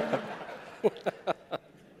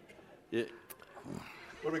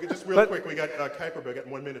 Well, just real quick, we got Kuiper Belt. We got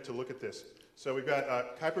 1 minute to look at this. So we've got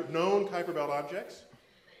known Kuiper Belt objects,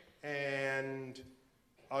 and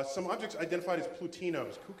some objects identified as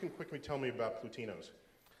Plutinos. Who can quickly tell me about Plutinos?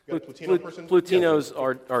 You got a Plutino person? Plutinos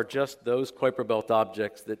are just those Kuiper Belt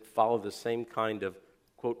objects that follow the same kind of,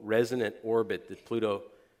 quote, resonant orbit that Pluto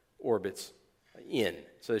orbits in.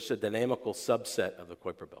 So it's a dynamical subset of the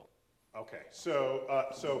Kuiper Belt. Okay,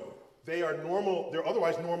 so they are normal, they're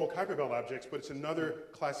otherwise normal Kuiper Belt objects, but it's another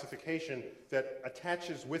classification that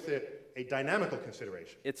attaches with it a dynamical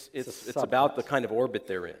consideration. It's about the kind of orbit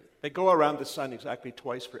they're in. They go around the sun exactly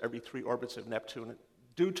twice for every 3 orbits of Neptune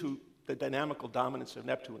due to the dynamical dominance of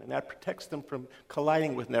Neptune, and that protects them from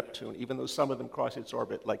colliding with Neptune, even though some of them cross its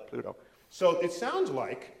orbit like Pluto. So it sounds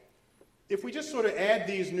like if we just sort of add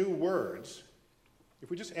these new words,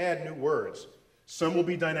 some will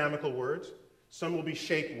be dynamical words, some will be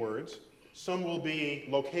shape words, some will be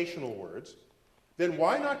locational words, then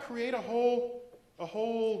why not create a whole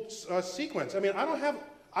sequence? I mean, I don't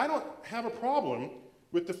have a problem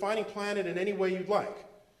with defining planet in any way you'd like.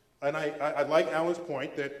 And I like Alan's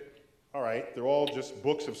point that, all right, they're all just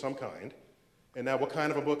books of some kind. And now what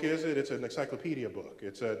kind of a book is it? It's an encyclopedia book.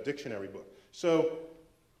 It's a dictionary book. So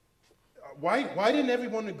why didn't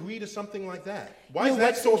everyone agree to something like that? Why is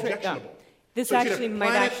that so objectionable? This so actually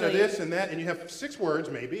might actually... this and that, and you have 6 words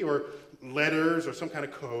maybe, or letters, or some kind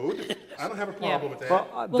of code. I don't have a problem with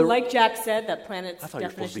that. Well, like Jack said, that planets'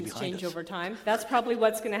 definitions change over time. That's probably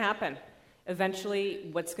what's going to happen. Eventually,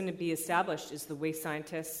 what's going to be established is the way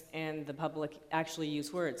scientists and the public actually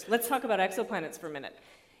use words. Let's talk about exoplanets for a minute.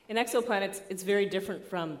 In exoplanets, it's very different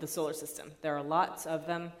from the solar system. There are lots of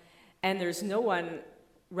them, and there's no one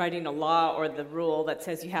writing a law or the rule that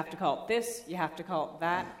says you have to call it this, you have to call it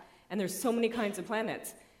that. And there's so many kinds of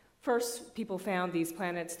planets. First, people found these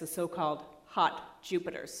planets, the so-called hot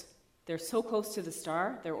Jupiters. They're so close to the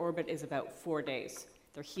star, their orbit is about 4 days.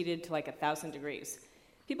 They're heated to like 1,000 degrees.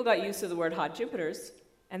 People got used to the word hot Jupiters,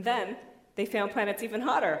 and then they found planets even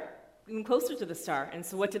hotter, even closer to the star. And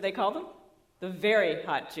so what did they call them? The very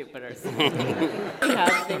hot Jupiters. We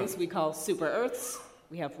have things we call super Earths.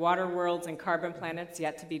 We have water worlds and carbon planets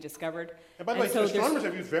yet to be discovered. And by the way, so astronomers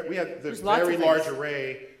have used, we have this very large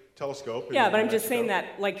array telescope. Yeah, but I'm just saying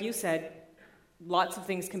that, like you said, lots of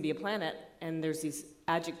things can be a planet, and there's these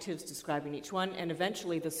adjectives describing each one, and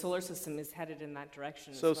eventually the solar system is headed in that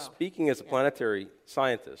direction as well. So speaking as a planetary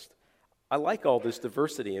scientist, I like all this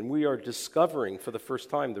diversity, and we are discovering for the first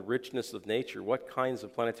time the richness of nature, what kinds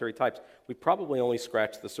of planetary types. We probably only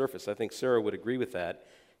scratched the surface. I think Sarah would agree with that.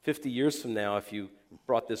 50 years from now, if you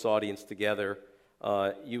brought this audience together,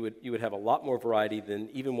 you would have a lot more variety than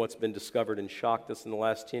even what's been discovered and shocked us in the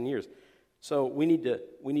last 10 years. So we need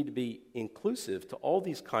to be inclusive to all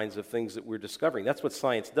these kinds of things that we're discovering. That's what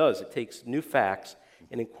science does. It takes new facts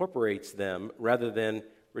and incorporates them rather than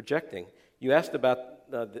rejecting. You asked about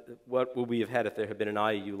what would we have had if there had been an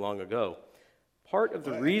IAU long ago. Part of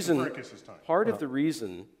the reason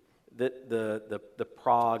that the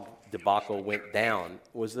Prague debacle went down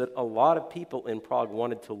was that a lot of people in Prague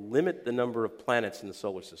wanted to limit the number of planets in the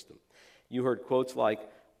solar system. You heard quotes like,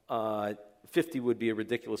 50 would be a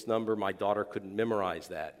ridiculous number. My daughter couldn't memorize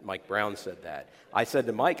that. Mike Brown said that. I said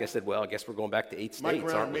to Mike, well, I guess we're going back to 8 states, Mike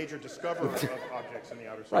Brown, aren't we? major discoverer of objects in the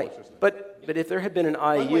outer solar system. But if there had been an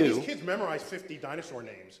IAU... By the way, these kids memorize 50 dinosaur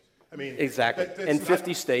names. I mean... Exactly. And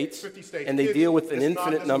 50 states. And they deal with an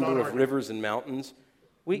infinite number of rivers and mountains.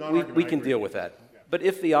 We can deal with that. Yeah. But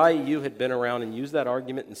if the IAU had been around and used that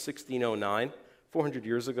argument in 1609, 400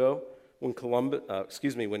 years ago, when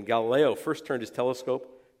Galileo first turned his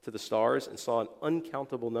telescope to the stars and saw an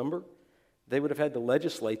uncountable number, they would have had to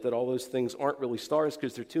legislate that all those things aren't really stars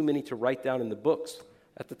because there are too many to write down in the books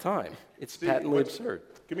at the time. It's patently absurd.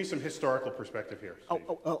 Give me some historical perspective here.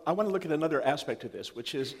 I want to look at another aspect of this,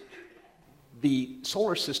 which is the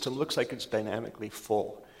solar system looks like it's dynamically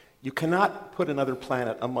full. You cannot put another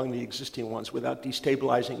planet among the existing ones without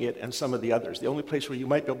destabilizing it and some of the others. The only place where you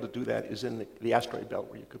might be able to do that is in the asteroid belt,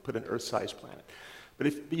 where you could put an Earth-sized planet. But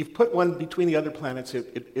if you put one between the other planets,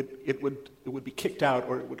 it would be kicked out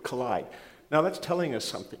or it would collide. Now that's telling us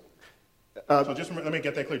something. So just let me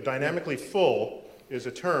get that clear. Dynamically full is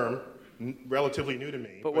a term relatively new to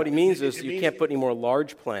me. But what he means is you can't put any more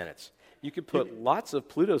large planets. You could put lots of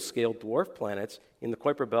Pluto-scale dwarf planets in the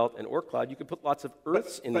Kuiper Belt and Oort cloud. You could put lots of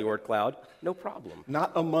Earths in the Oort cloud, no problem.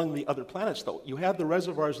 Not among the other planets, though. You have the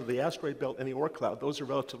reservoirs of the asteroid belt and the Oort cloud. Those are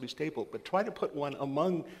relatively stable. But try to put one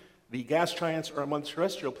among the gas giants or among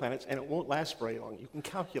terrestrial planets, and it won't last very long. You can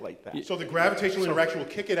calculate that. So the gravitational interaction will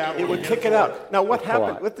kick it out? It would kick it out. Now, what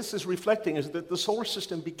happened, what this is reflecting is that the solar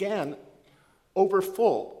system began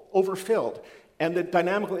overfilled, and the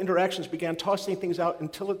dynamical interactions began tossing things out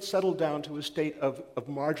until it settled down to a state of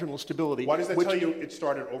marginal stability. Why does that tell you it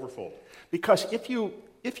started overfull? Because if you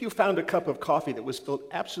found a cup of coffee that was filled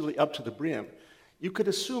absolutely up to the brim, you could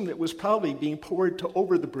assume that it was probably being poured to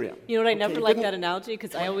over the brim. You know what, I never liked that analogy,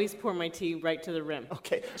 because I always pour my tea right to the rim.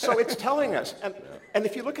 Okay, so it's telling us, and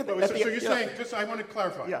if you look at the... So you're saying, just I want to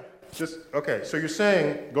clarify. Yeah. Okay, so you're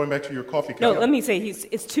saying, going back to your coffee cup... No, let me say,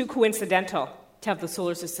 it's too coincidental to have the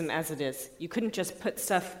solar system as it is. You couldn't just put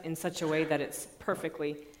stuff in such a way that it's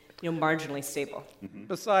perfectly, marginally stable. Mm-hmm.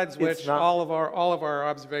 Besides which, all of our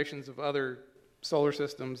observations of other solar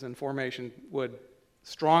systems and formation would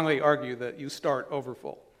strongly argue that you start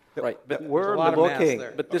overfull. Right, but we're looking,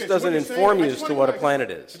 but this doesn't inform you as to what a planet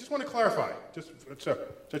is. I just want to clarify.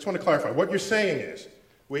 What you're saying is,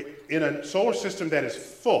 in a solar system that is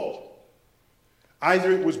full,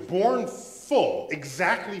 either it was born full,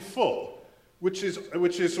 exactly full, which is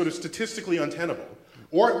sort of statistically untenable,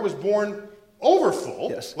 or it was born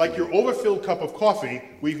overfull, like your overfilled cup of coffee,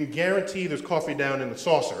 where you can guarantee there's coffee down in the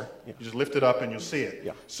saucer. You just lift it up and you'll see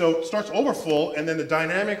it. So it starts overfull, and then the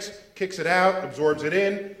dynamics kicks it out, absorbs it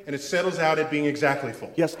in, and it settles out at being exactly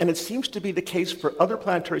full. Yes, and it seems to be the case for other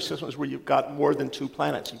planetary systems where you've got more than 2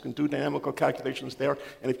 planets. You can do dynamical calculations there,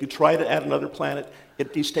 and if you try to add another planet,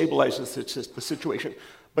 it destabilizes the situation.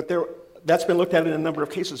 But that's been looked at in a number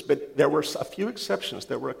of cases, but there were a few exceptions.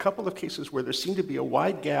 There were a couple of cases where there seemed to be a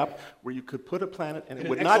wide gap where you could put a planet and it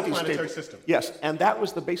would not be stable. System. Yes, and that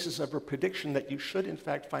was the basis of a prediction that you should, in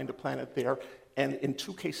fact, find a planet there, and in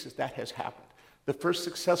 2 cases that has happened. The first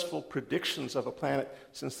successful predictions of a planet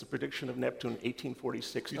since the prediction of Neptune in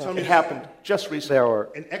 1846. It happened just recently. There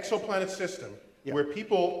were an exoplanet system where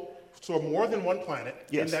people saw more than one planet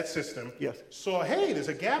in that system, saw, hey, there's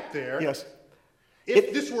a gap there. Yes.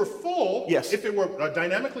 If this were full, if it were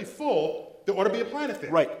dynamically full, there ought to be a planet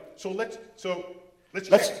there. Right. So let's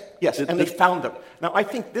check. Yes, and they found them. Now, I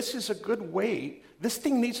think this is a good way. This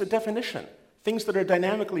thing needs a definition. Things that are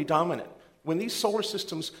dynamically dominant. When these solar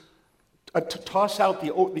systems toss out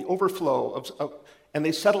the overflow and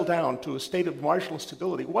they settle down to a state of marginal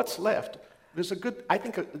stability, what's left? I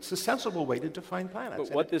think it's a sensible way to define planets.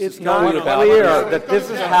 But what this it's is not about clear that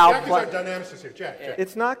this is how... Jack is our dynamicist here. Jack.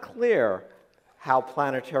 It's not clear how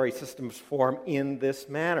planetary systems form in this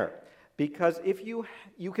manner. Because if you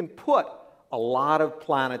can put a lot of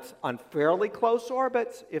planets on fairly close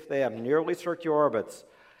orbits, if they have nearly circular orbits,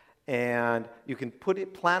 and you can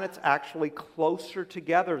put planets actually closer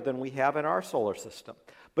together than we have in our solar system.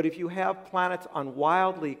 But if you have planets on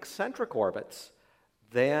wildly eccentric orbits,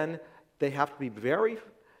 then they have to be very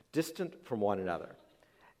distant from one another.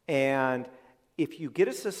 And if you get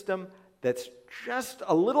a system that's just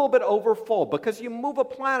a little bit overfull, because you move a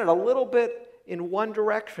planet a little bit in one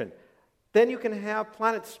direction, then you can have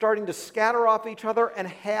planets starting to scatter off each other, and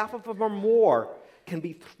half of them or more can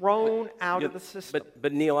be thrown out of the system.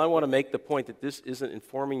 But Neil, I want to make the point that this isn't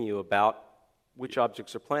informing you about which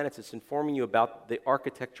objects are planets. It's informing you about the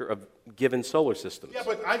architecture of given solar systems. Yeah,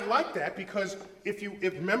 but I like that because if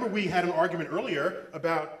remember we had an argument earlier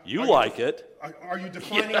about... You like it. Are you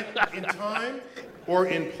defining it in time or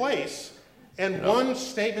in place? And one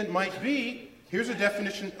statement might be, here's a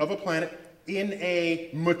definition of a planet in a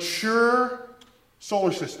mature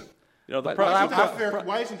solar system.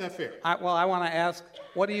 Why isn't that fair? I want to ask,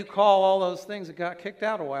 what do you call all those things that got kicked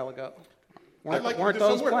out a while ago? Weren't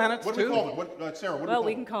those planets what too? What do we call them? Sarah, what do we call them?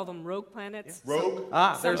 We can call them rogue planets. Rogue?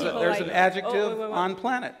 There's an adjective on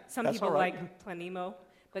planet. Some people like planemo,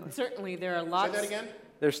 but certainly there are lots. Say that again?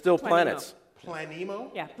 They're still planets.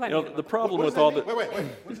 Planemo? Yeah, planemo. The problem with all the... Wait,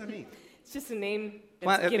 what does that mean? It's just a name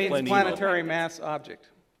It means planetary mass object,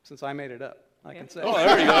 since I made it up. I can say. Oh,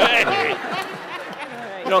 there you go.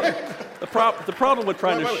 Hey. The problem with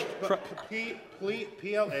trying to...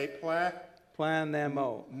 P-L-A,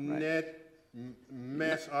 Planemo. Net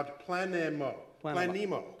mass object. Planemo,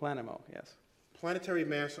 yes. Planetary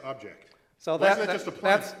mass object. So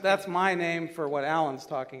that's my name for what Alan's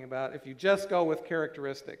talking about. If you just go with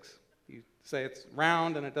characteristics, you say it's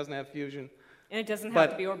round and it doesn't have fusion. And it doesn't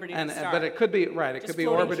have to be orbiting a star. But it could be, right, it Just could be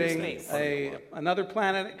orbiting another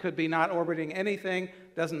planet. It could be not orbiting anything.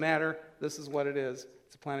 Doesn't matter. This is what it is.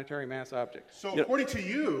 It's a planetary mass object. So according to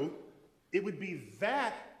you, it would be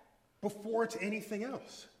that before it's anything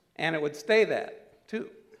else. And it would stay that, too.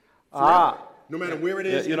 No matter where it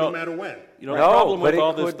is, no matter when. The problem with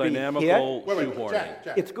all this could be dynamical hit. shoehorning.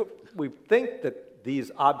 Jack. It's good. We think that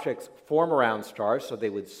these objects form around stars, so they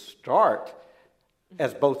would start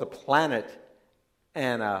as both a planet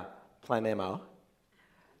and a planema,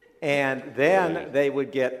 and then they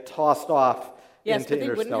would get tossed off Yes, into but they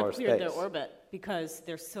wouldn't interstellar have cleared space. their orbit because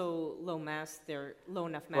they're so low mass, they're low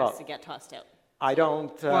enough mass to get tossed out. I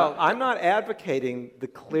don't. I'm not advocating the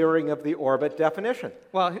clearing of the orbit definition.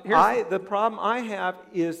 Well, the problem I have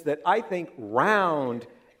is that I think round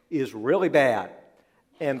is really bad,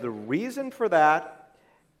 and the reason for that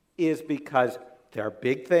is because there are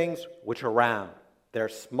big things which are round. There are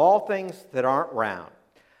small things that aren't round,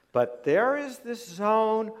 but there is this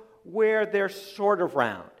zone where they're sort of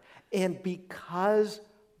round, and because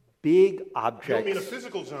big objects. You don't mean a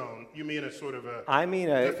physical zone, you mean a sort of a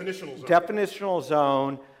definitional zone. Definitional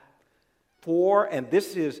zone for, and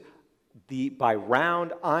this is by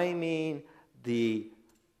round, I mean the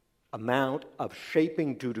amount of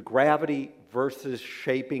shaping due to gravity versus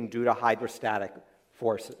shaping due to hydrostatic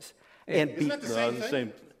forces. Isn't that the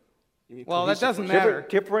same thing? Well, that doesn't matter.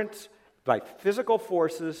 Difference by physical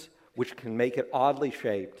forces, which can make it oddly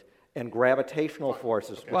shaped, and gravitational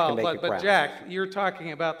forces, which can make it But round. Jack, you're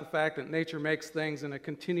talking about the fact that nature makes things in a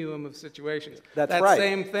continuum of situations. That's that right.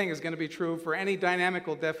 same thing is going to be true for any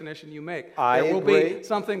dynamical definition you make. I there will agree. be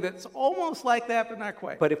something that's almost like that, but not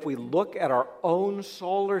quite. But if we look at our own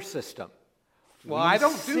solar system, well, I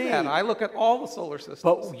don't do that. I look at all the solar systems.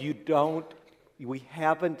 But we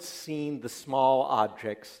haven't seen the small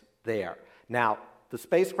objects there. Now, the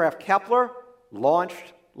spacecraft Kepler,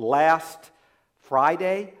 launched last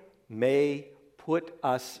Friday, may put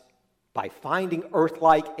us, by finding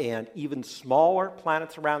Earth-like and even smaller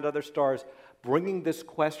planets around other stars, bringing this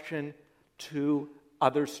question to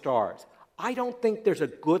other stars. I don't think there's a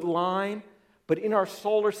good line, but in our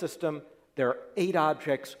solar system, there are 8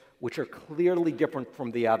 objects which are clearly different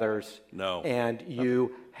from the others. No. And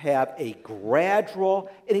you have a gradual,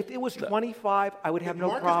 and if it was 25, I would have no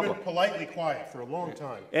Mark problem. has been politely quiet for a long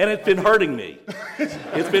time. And it's been hurting me.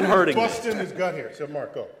 It's been hurting me. Busting his gut here. So,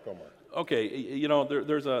 Mark, go, Mark. Okay,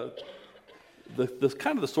 there's the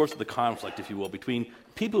kind of the source of the conflict, if you will, between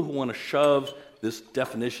people who want to shove this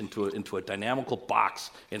definition into a dynamical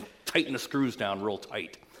box and tighten the screws down real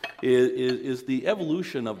tight, is the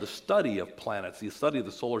evolution of the study of planets, the study of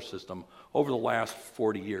the solar system over the last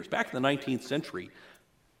 40 years. Back in the 19th century,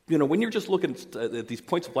 when you're just looking at these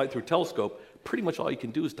points of light through a telescope, pretty much all you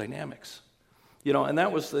can do is dynamics. And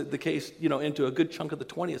that was the case, into a good chunk of the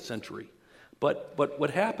 20th century. But what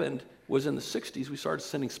happened was in the 60s, we started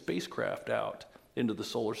sending spacecraft out into the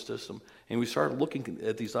solar system, and we started looking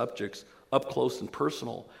at these objects up close and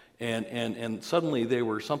personal, and suddenly they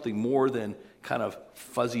were something more than kind of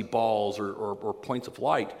fuzzy balls or points of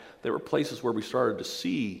light. They were places where we started to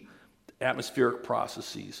see atmospheric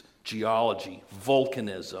processes, geology,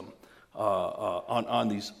 volcanism on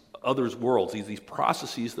these other worlds, these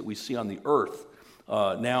processes that we see on the Earth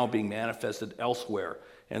now being manifested elsewhere.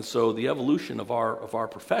 And so the evolution of our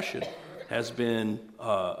profession has been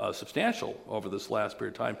substantial over this last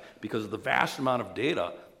period of time because of the vast amount of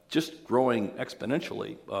data just growing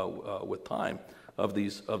exponentially with time of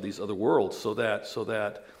these other worlds. So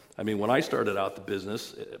that I mean, when I started out the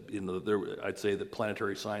business, I'd say that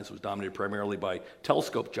planetary science was dominated primarily by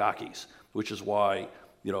telescope jockeys, which is why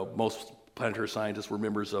most planetary scientists were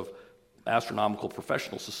members of astronomical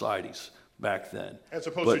professional societies back then. As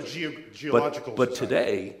opposed to geological But society.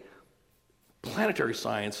 today, planetary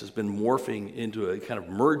science has been morphing into a kind of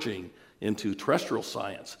merging into terrestrial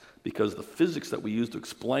science because the physics that we use to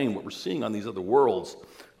explain what we're seeing on these other worlds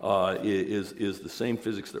is the same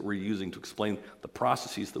physics that we're using to explain the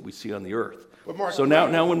processes that we see on the Earth. But Mark, so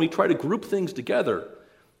now when we try to group things together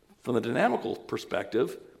from the dynamical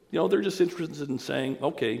perspective, they're just interested in saying,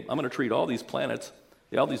 okay, I'm going to treat all these planets,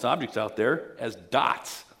 all these objects out there as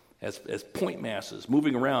dots, as point masses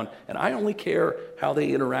moving around, and I only care how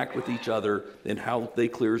they interact with each other and how they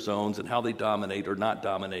clear zones and how they dominate or not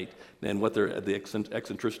dominate and what the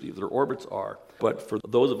eccentricity of their orbits are. But for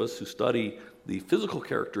those of us who study the physical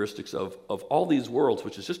characteristics of all these worlds,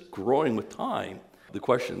 which is just growing with time, the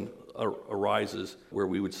question arises where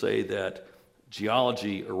we would say that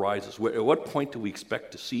geology arises. At what point do we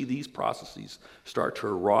expect to see these processes start to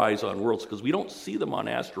arise on worlds? Because we don't see them on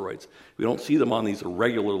asteroids. We don't see them on these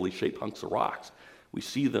irregularly shaped hunks of rocks. We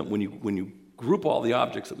see them when you group all the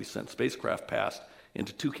objects that we sent spacecraft past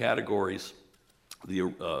into 2 categories,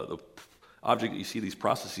 the object that you see these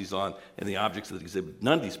processes on and the objects that exhibit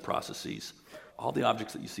none of these processes. All the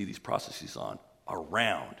objects that you see these processes on are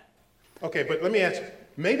round. Okay, but let me ask,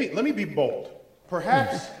 let me be bold.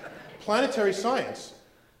 Perhaps planetary science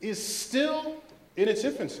is still in its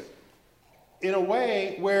infancy, in a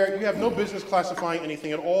way where you have no business classifying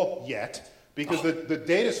anything at all yet, because the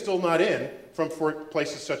data is still not in for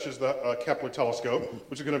places such as the Kepler telescope,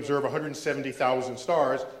 which is going to observe 170,000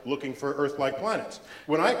 stars looking for Earth-like planets.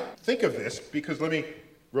 When I think of this, because let me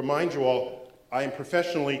remind you all, I am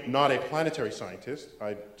professionally not a planetary scientist.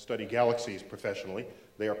 I study galaxies professionally.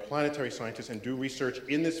 They are planetary scientists and do research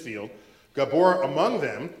in this field. Gabor, among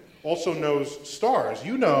them, also knows stars.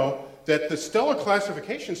 You know that the stellar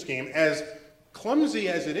classification scheme, as clumsy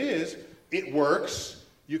as it is, it works.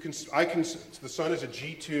 The sun is a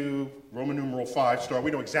G2 Roman numeral 5 star.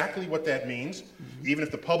 We know exactly what that means. Even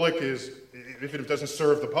if the public if it doesn't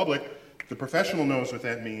serve the public, the professional knows what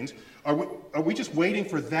that means. Are we just waiting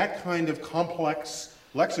for that kind of complex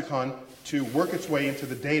lexicon to work its way into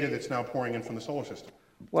the data that's now pouring in from the solar system?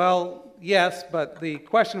 Well, yes, but the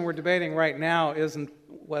question we're debating right now isn't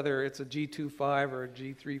whether it's a G25 or a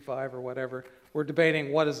G35 or whatever. We're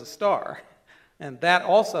debating what is a star. And that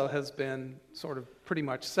also has been sort of pretty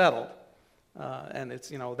much settled. And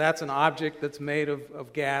it's, that's an object that's made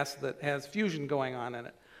of gas that has fusion going on in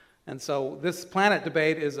it. And so this planet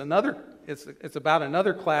debate is it's about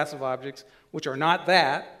another class of objects which are not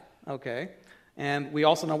that, okay? And we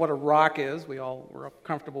also know what a rock is. We're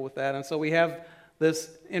comfortable with that. And so we have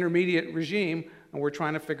this intermediate regime, and we're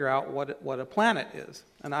trying to figure out what a planet is.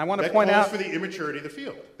 And I want to point out... That calls for the immaturity of the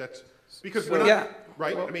field. That's because we're not...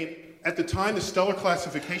 Right? Well, at the time the stellar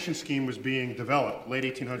classification scheme was being developed, late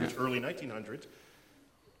 1800s, early 1900s,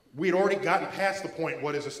 we had already gotten past the point,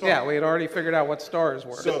 what is a star? Yeah, we had already figured out what stars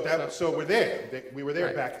were. So we're there. We were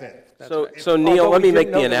there back then. So Neil, let me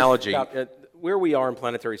make the analogy. Where we are in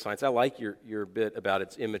planetary science, I like your bit about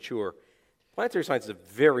it's immature. Planetary science is a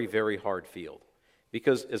very, very hard field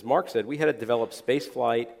because, as Mark said, we had to develop space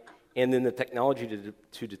flight and then the technology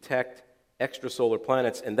to detect extrasolar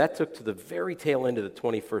planets, and that took to the very tail end of the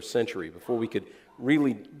 21st century before we could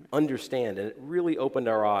really understand, and it really opened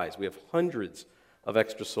our eyes. We have hundreds of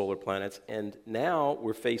extrasolar planets, and now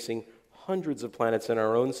we're facing hundreds of planets in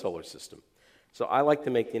our own solar system. So I like to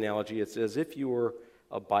make the analogy, it's as if you were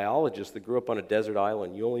a biologist that grew up on a desert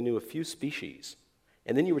island, you only knew a few species,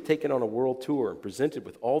 and then you were taken on a world tour and presented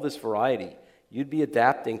with all this variety, you'd be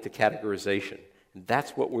adapting to categorization, and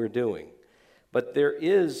that's what we're doing. But there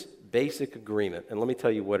is basic agreement, and let me tell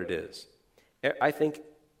you what it is. I think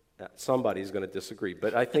somebody's going to disagree,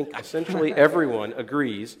 but I think essentially everyone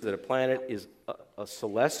agrees that a planet is a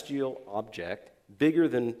celestial object bigger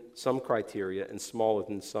than some criteria and smaller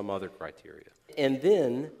than some other criteria. And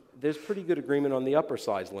then there's pretty good agreement on the upper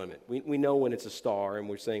size limit. We know when it's a star, and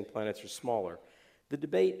we're saying planets are smaller. The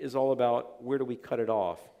debate is all about where do we cut it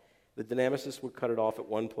off. The dynamicists would cut it off at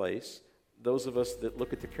one place. Those of us that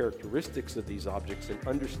look at the characteristics of these objects and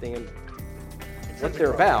understand what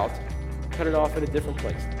they're about, cut it off at a different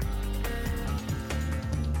place.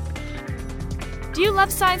 Do you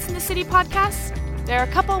love Science in the City podcasts? There are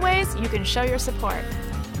a couple ways you can show your support.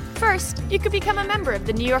 First, you could become a member of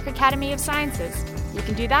the New York Academy of Sciences. You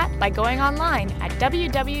can do that by going online at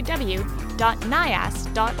www.nias.org.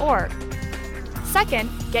 Second,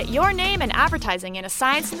 get your name and advertising in a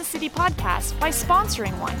Science in the City podcast by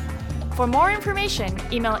sponsoring one. For more information,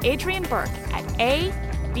 email Adrian Burke at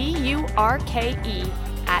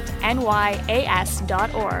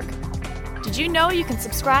aburke@nyas.org. Did you know you can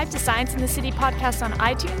subscribe to Science in the City podcast on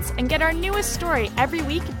iTunes and get our newest story every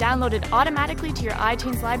week downloaded automatically to your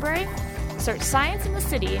iTunes library? Search Science in the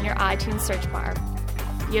City in your iTunes search bar.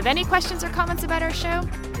 You have any questions or comments about our show?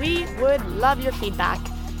 We would love your feedback.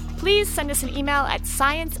 Please send us an email at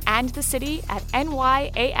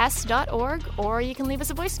scienceandthecity@nyas.org, or you can leave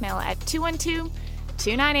us a voicemail at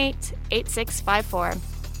 212-298-8654.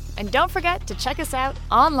 And don't forget to check us out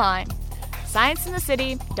online,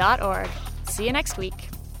 scienceinthecity.org. See you next week.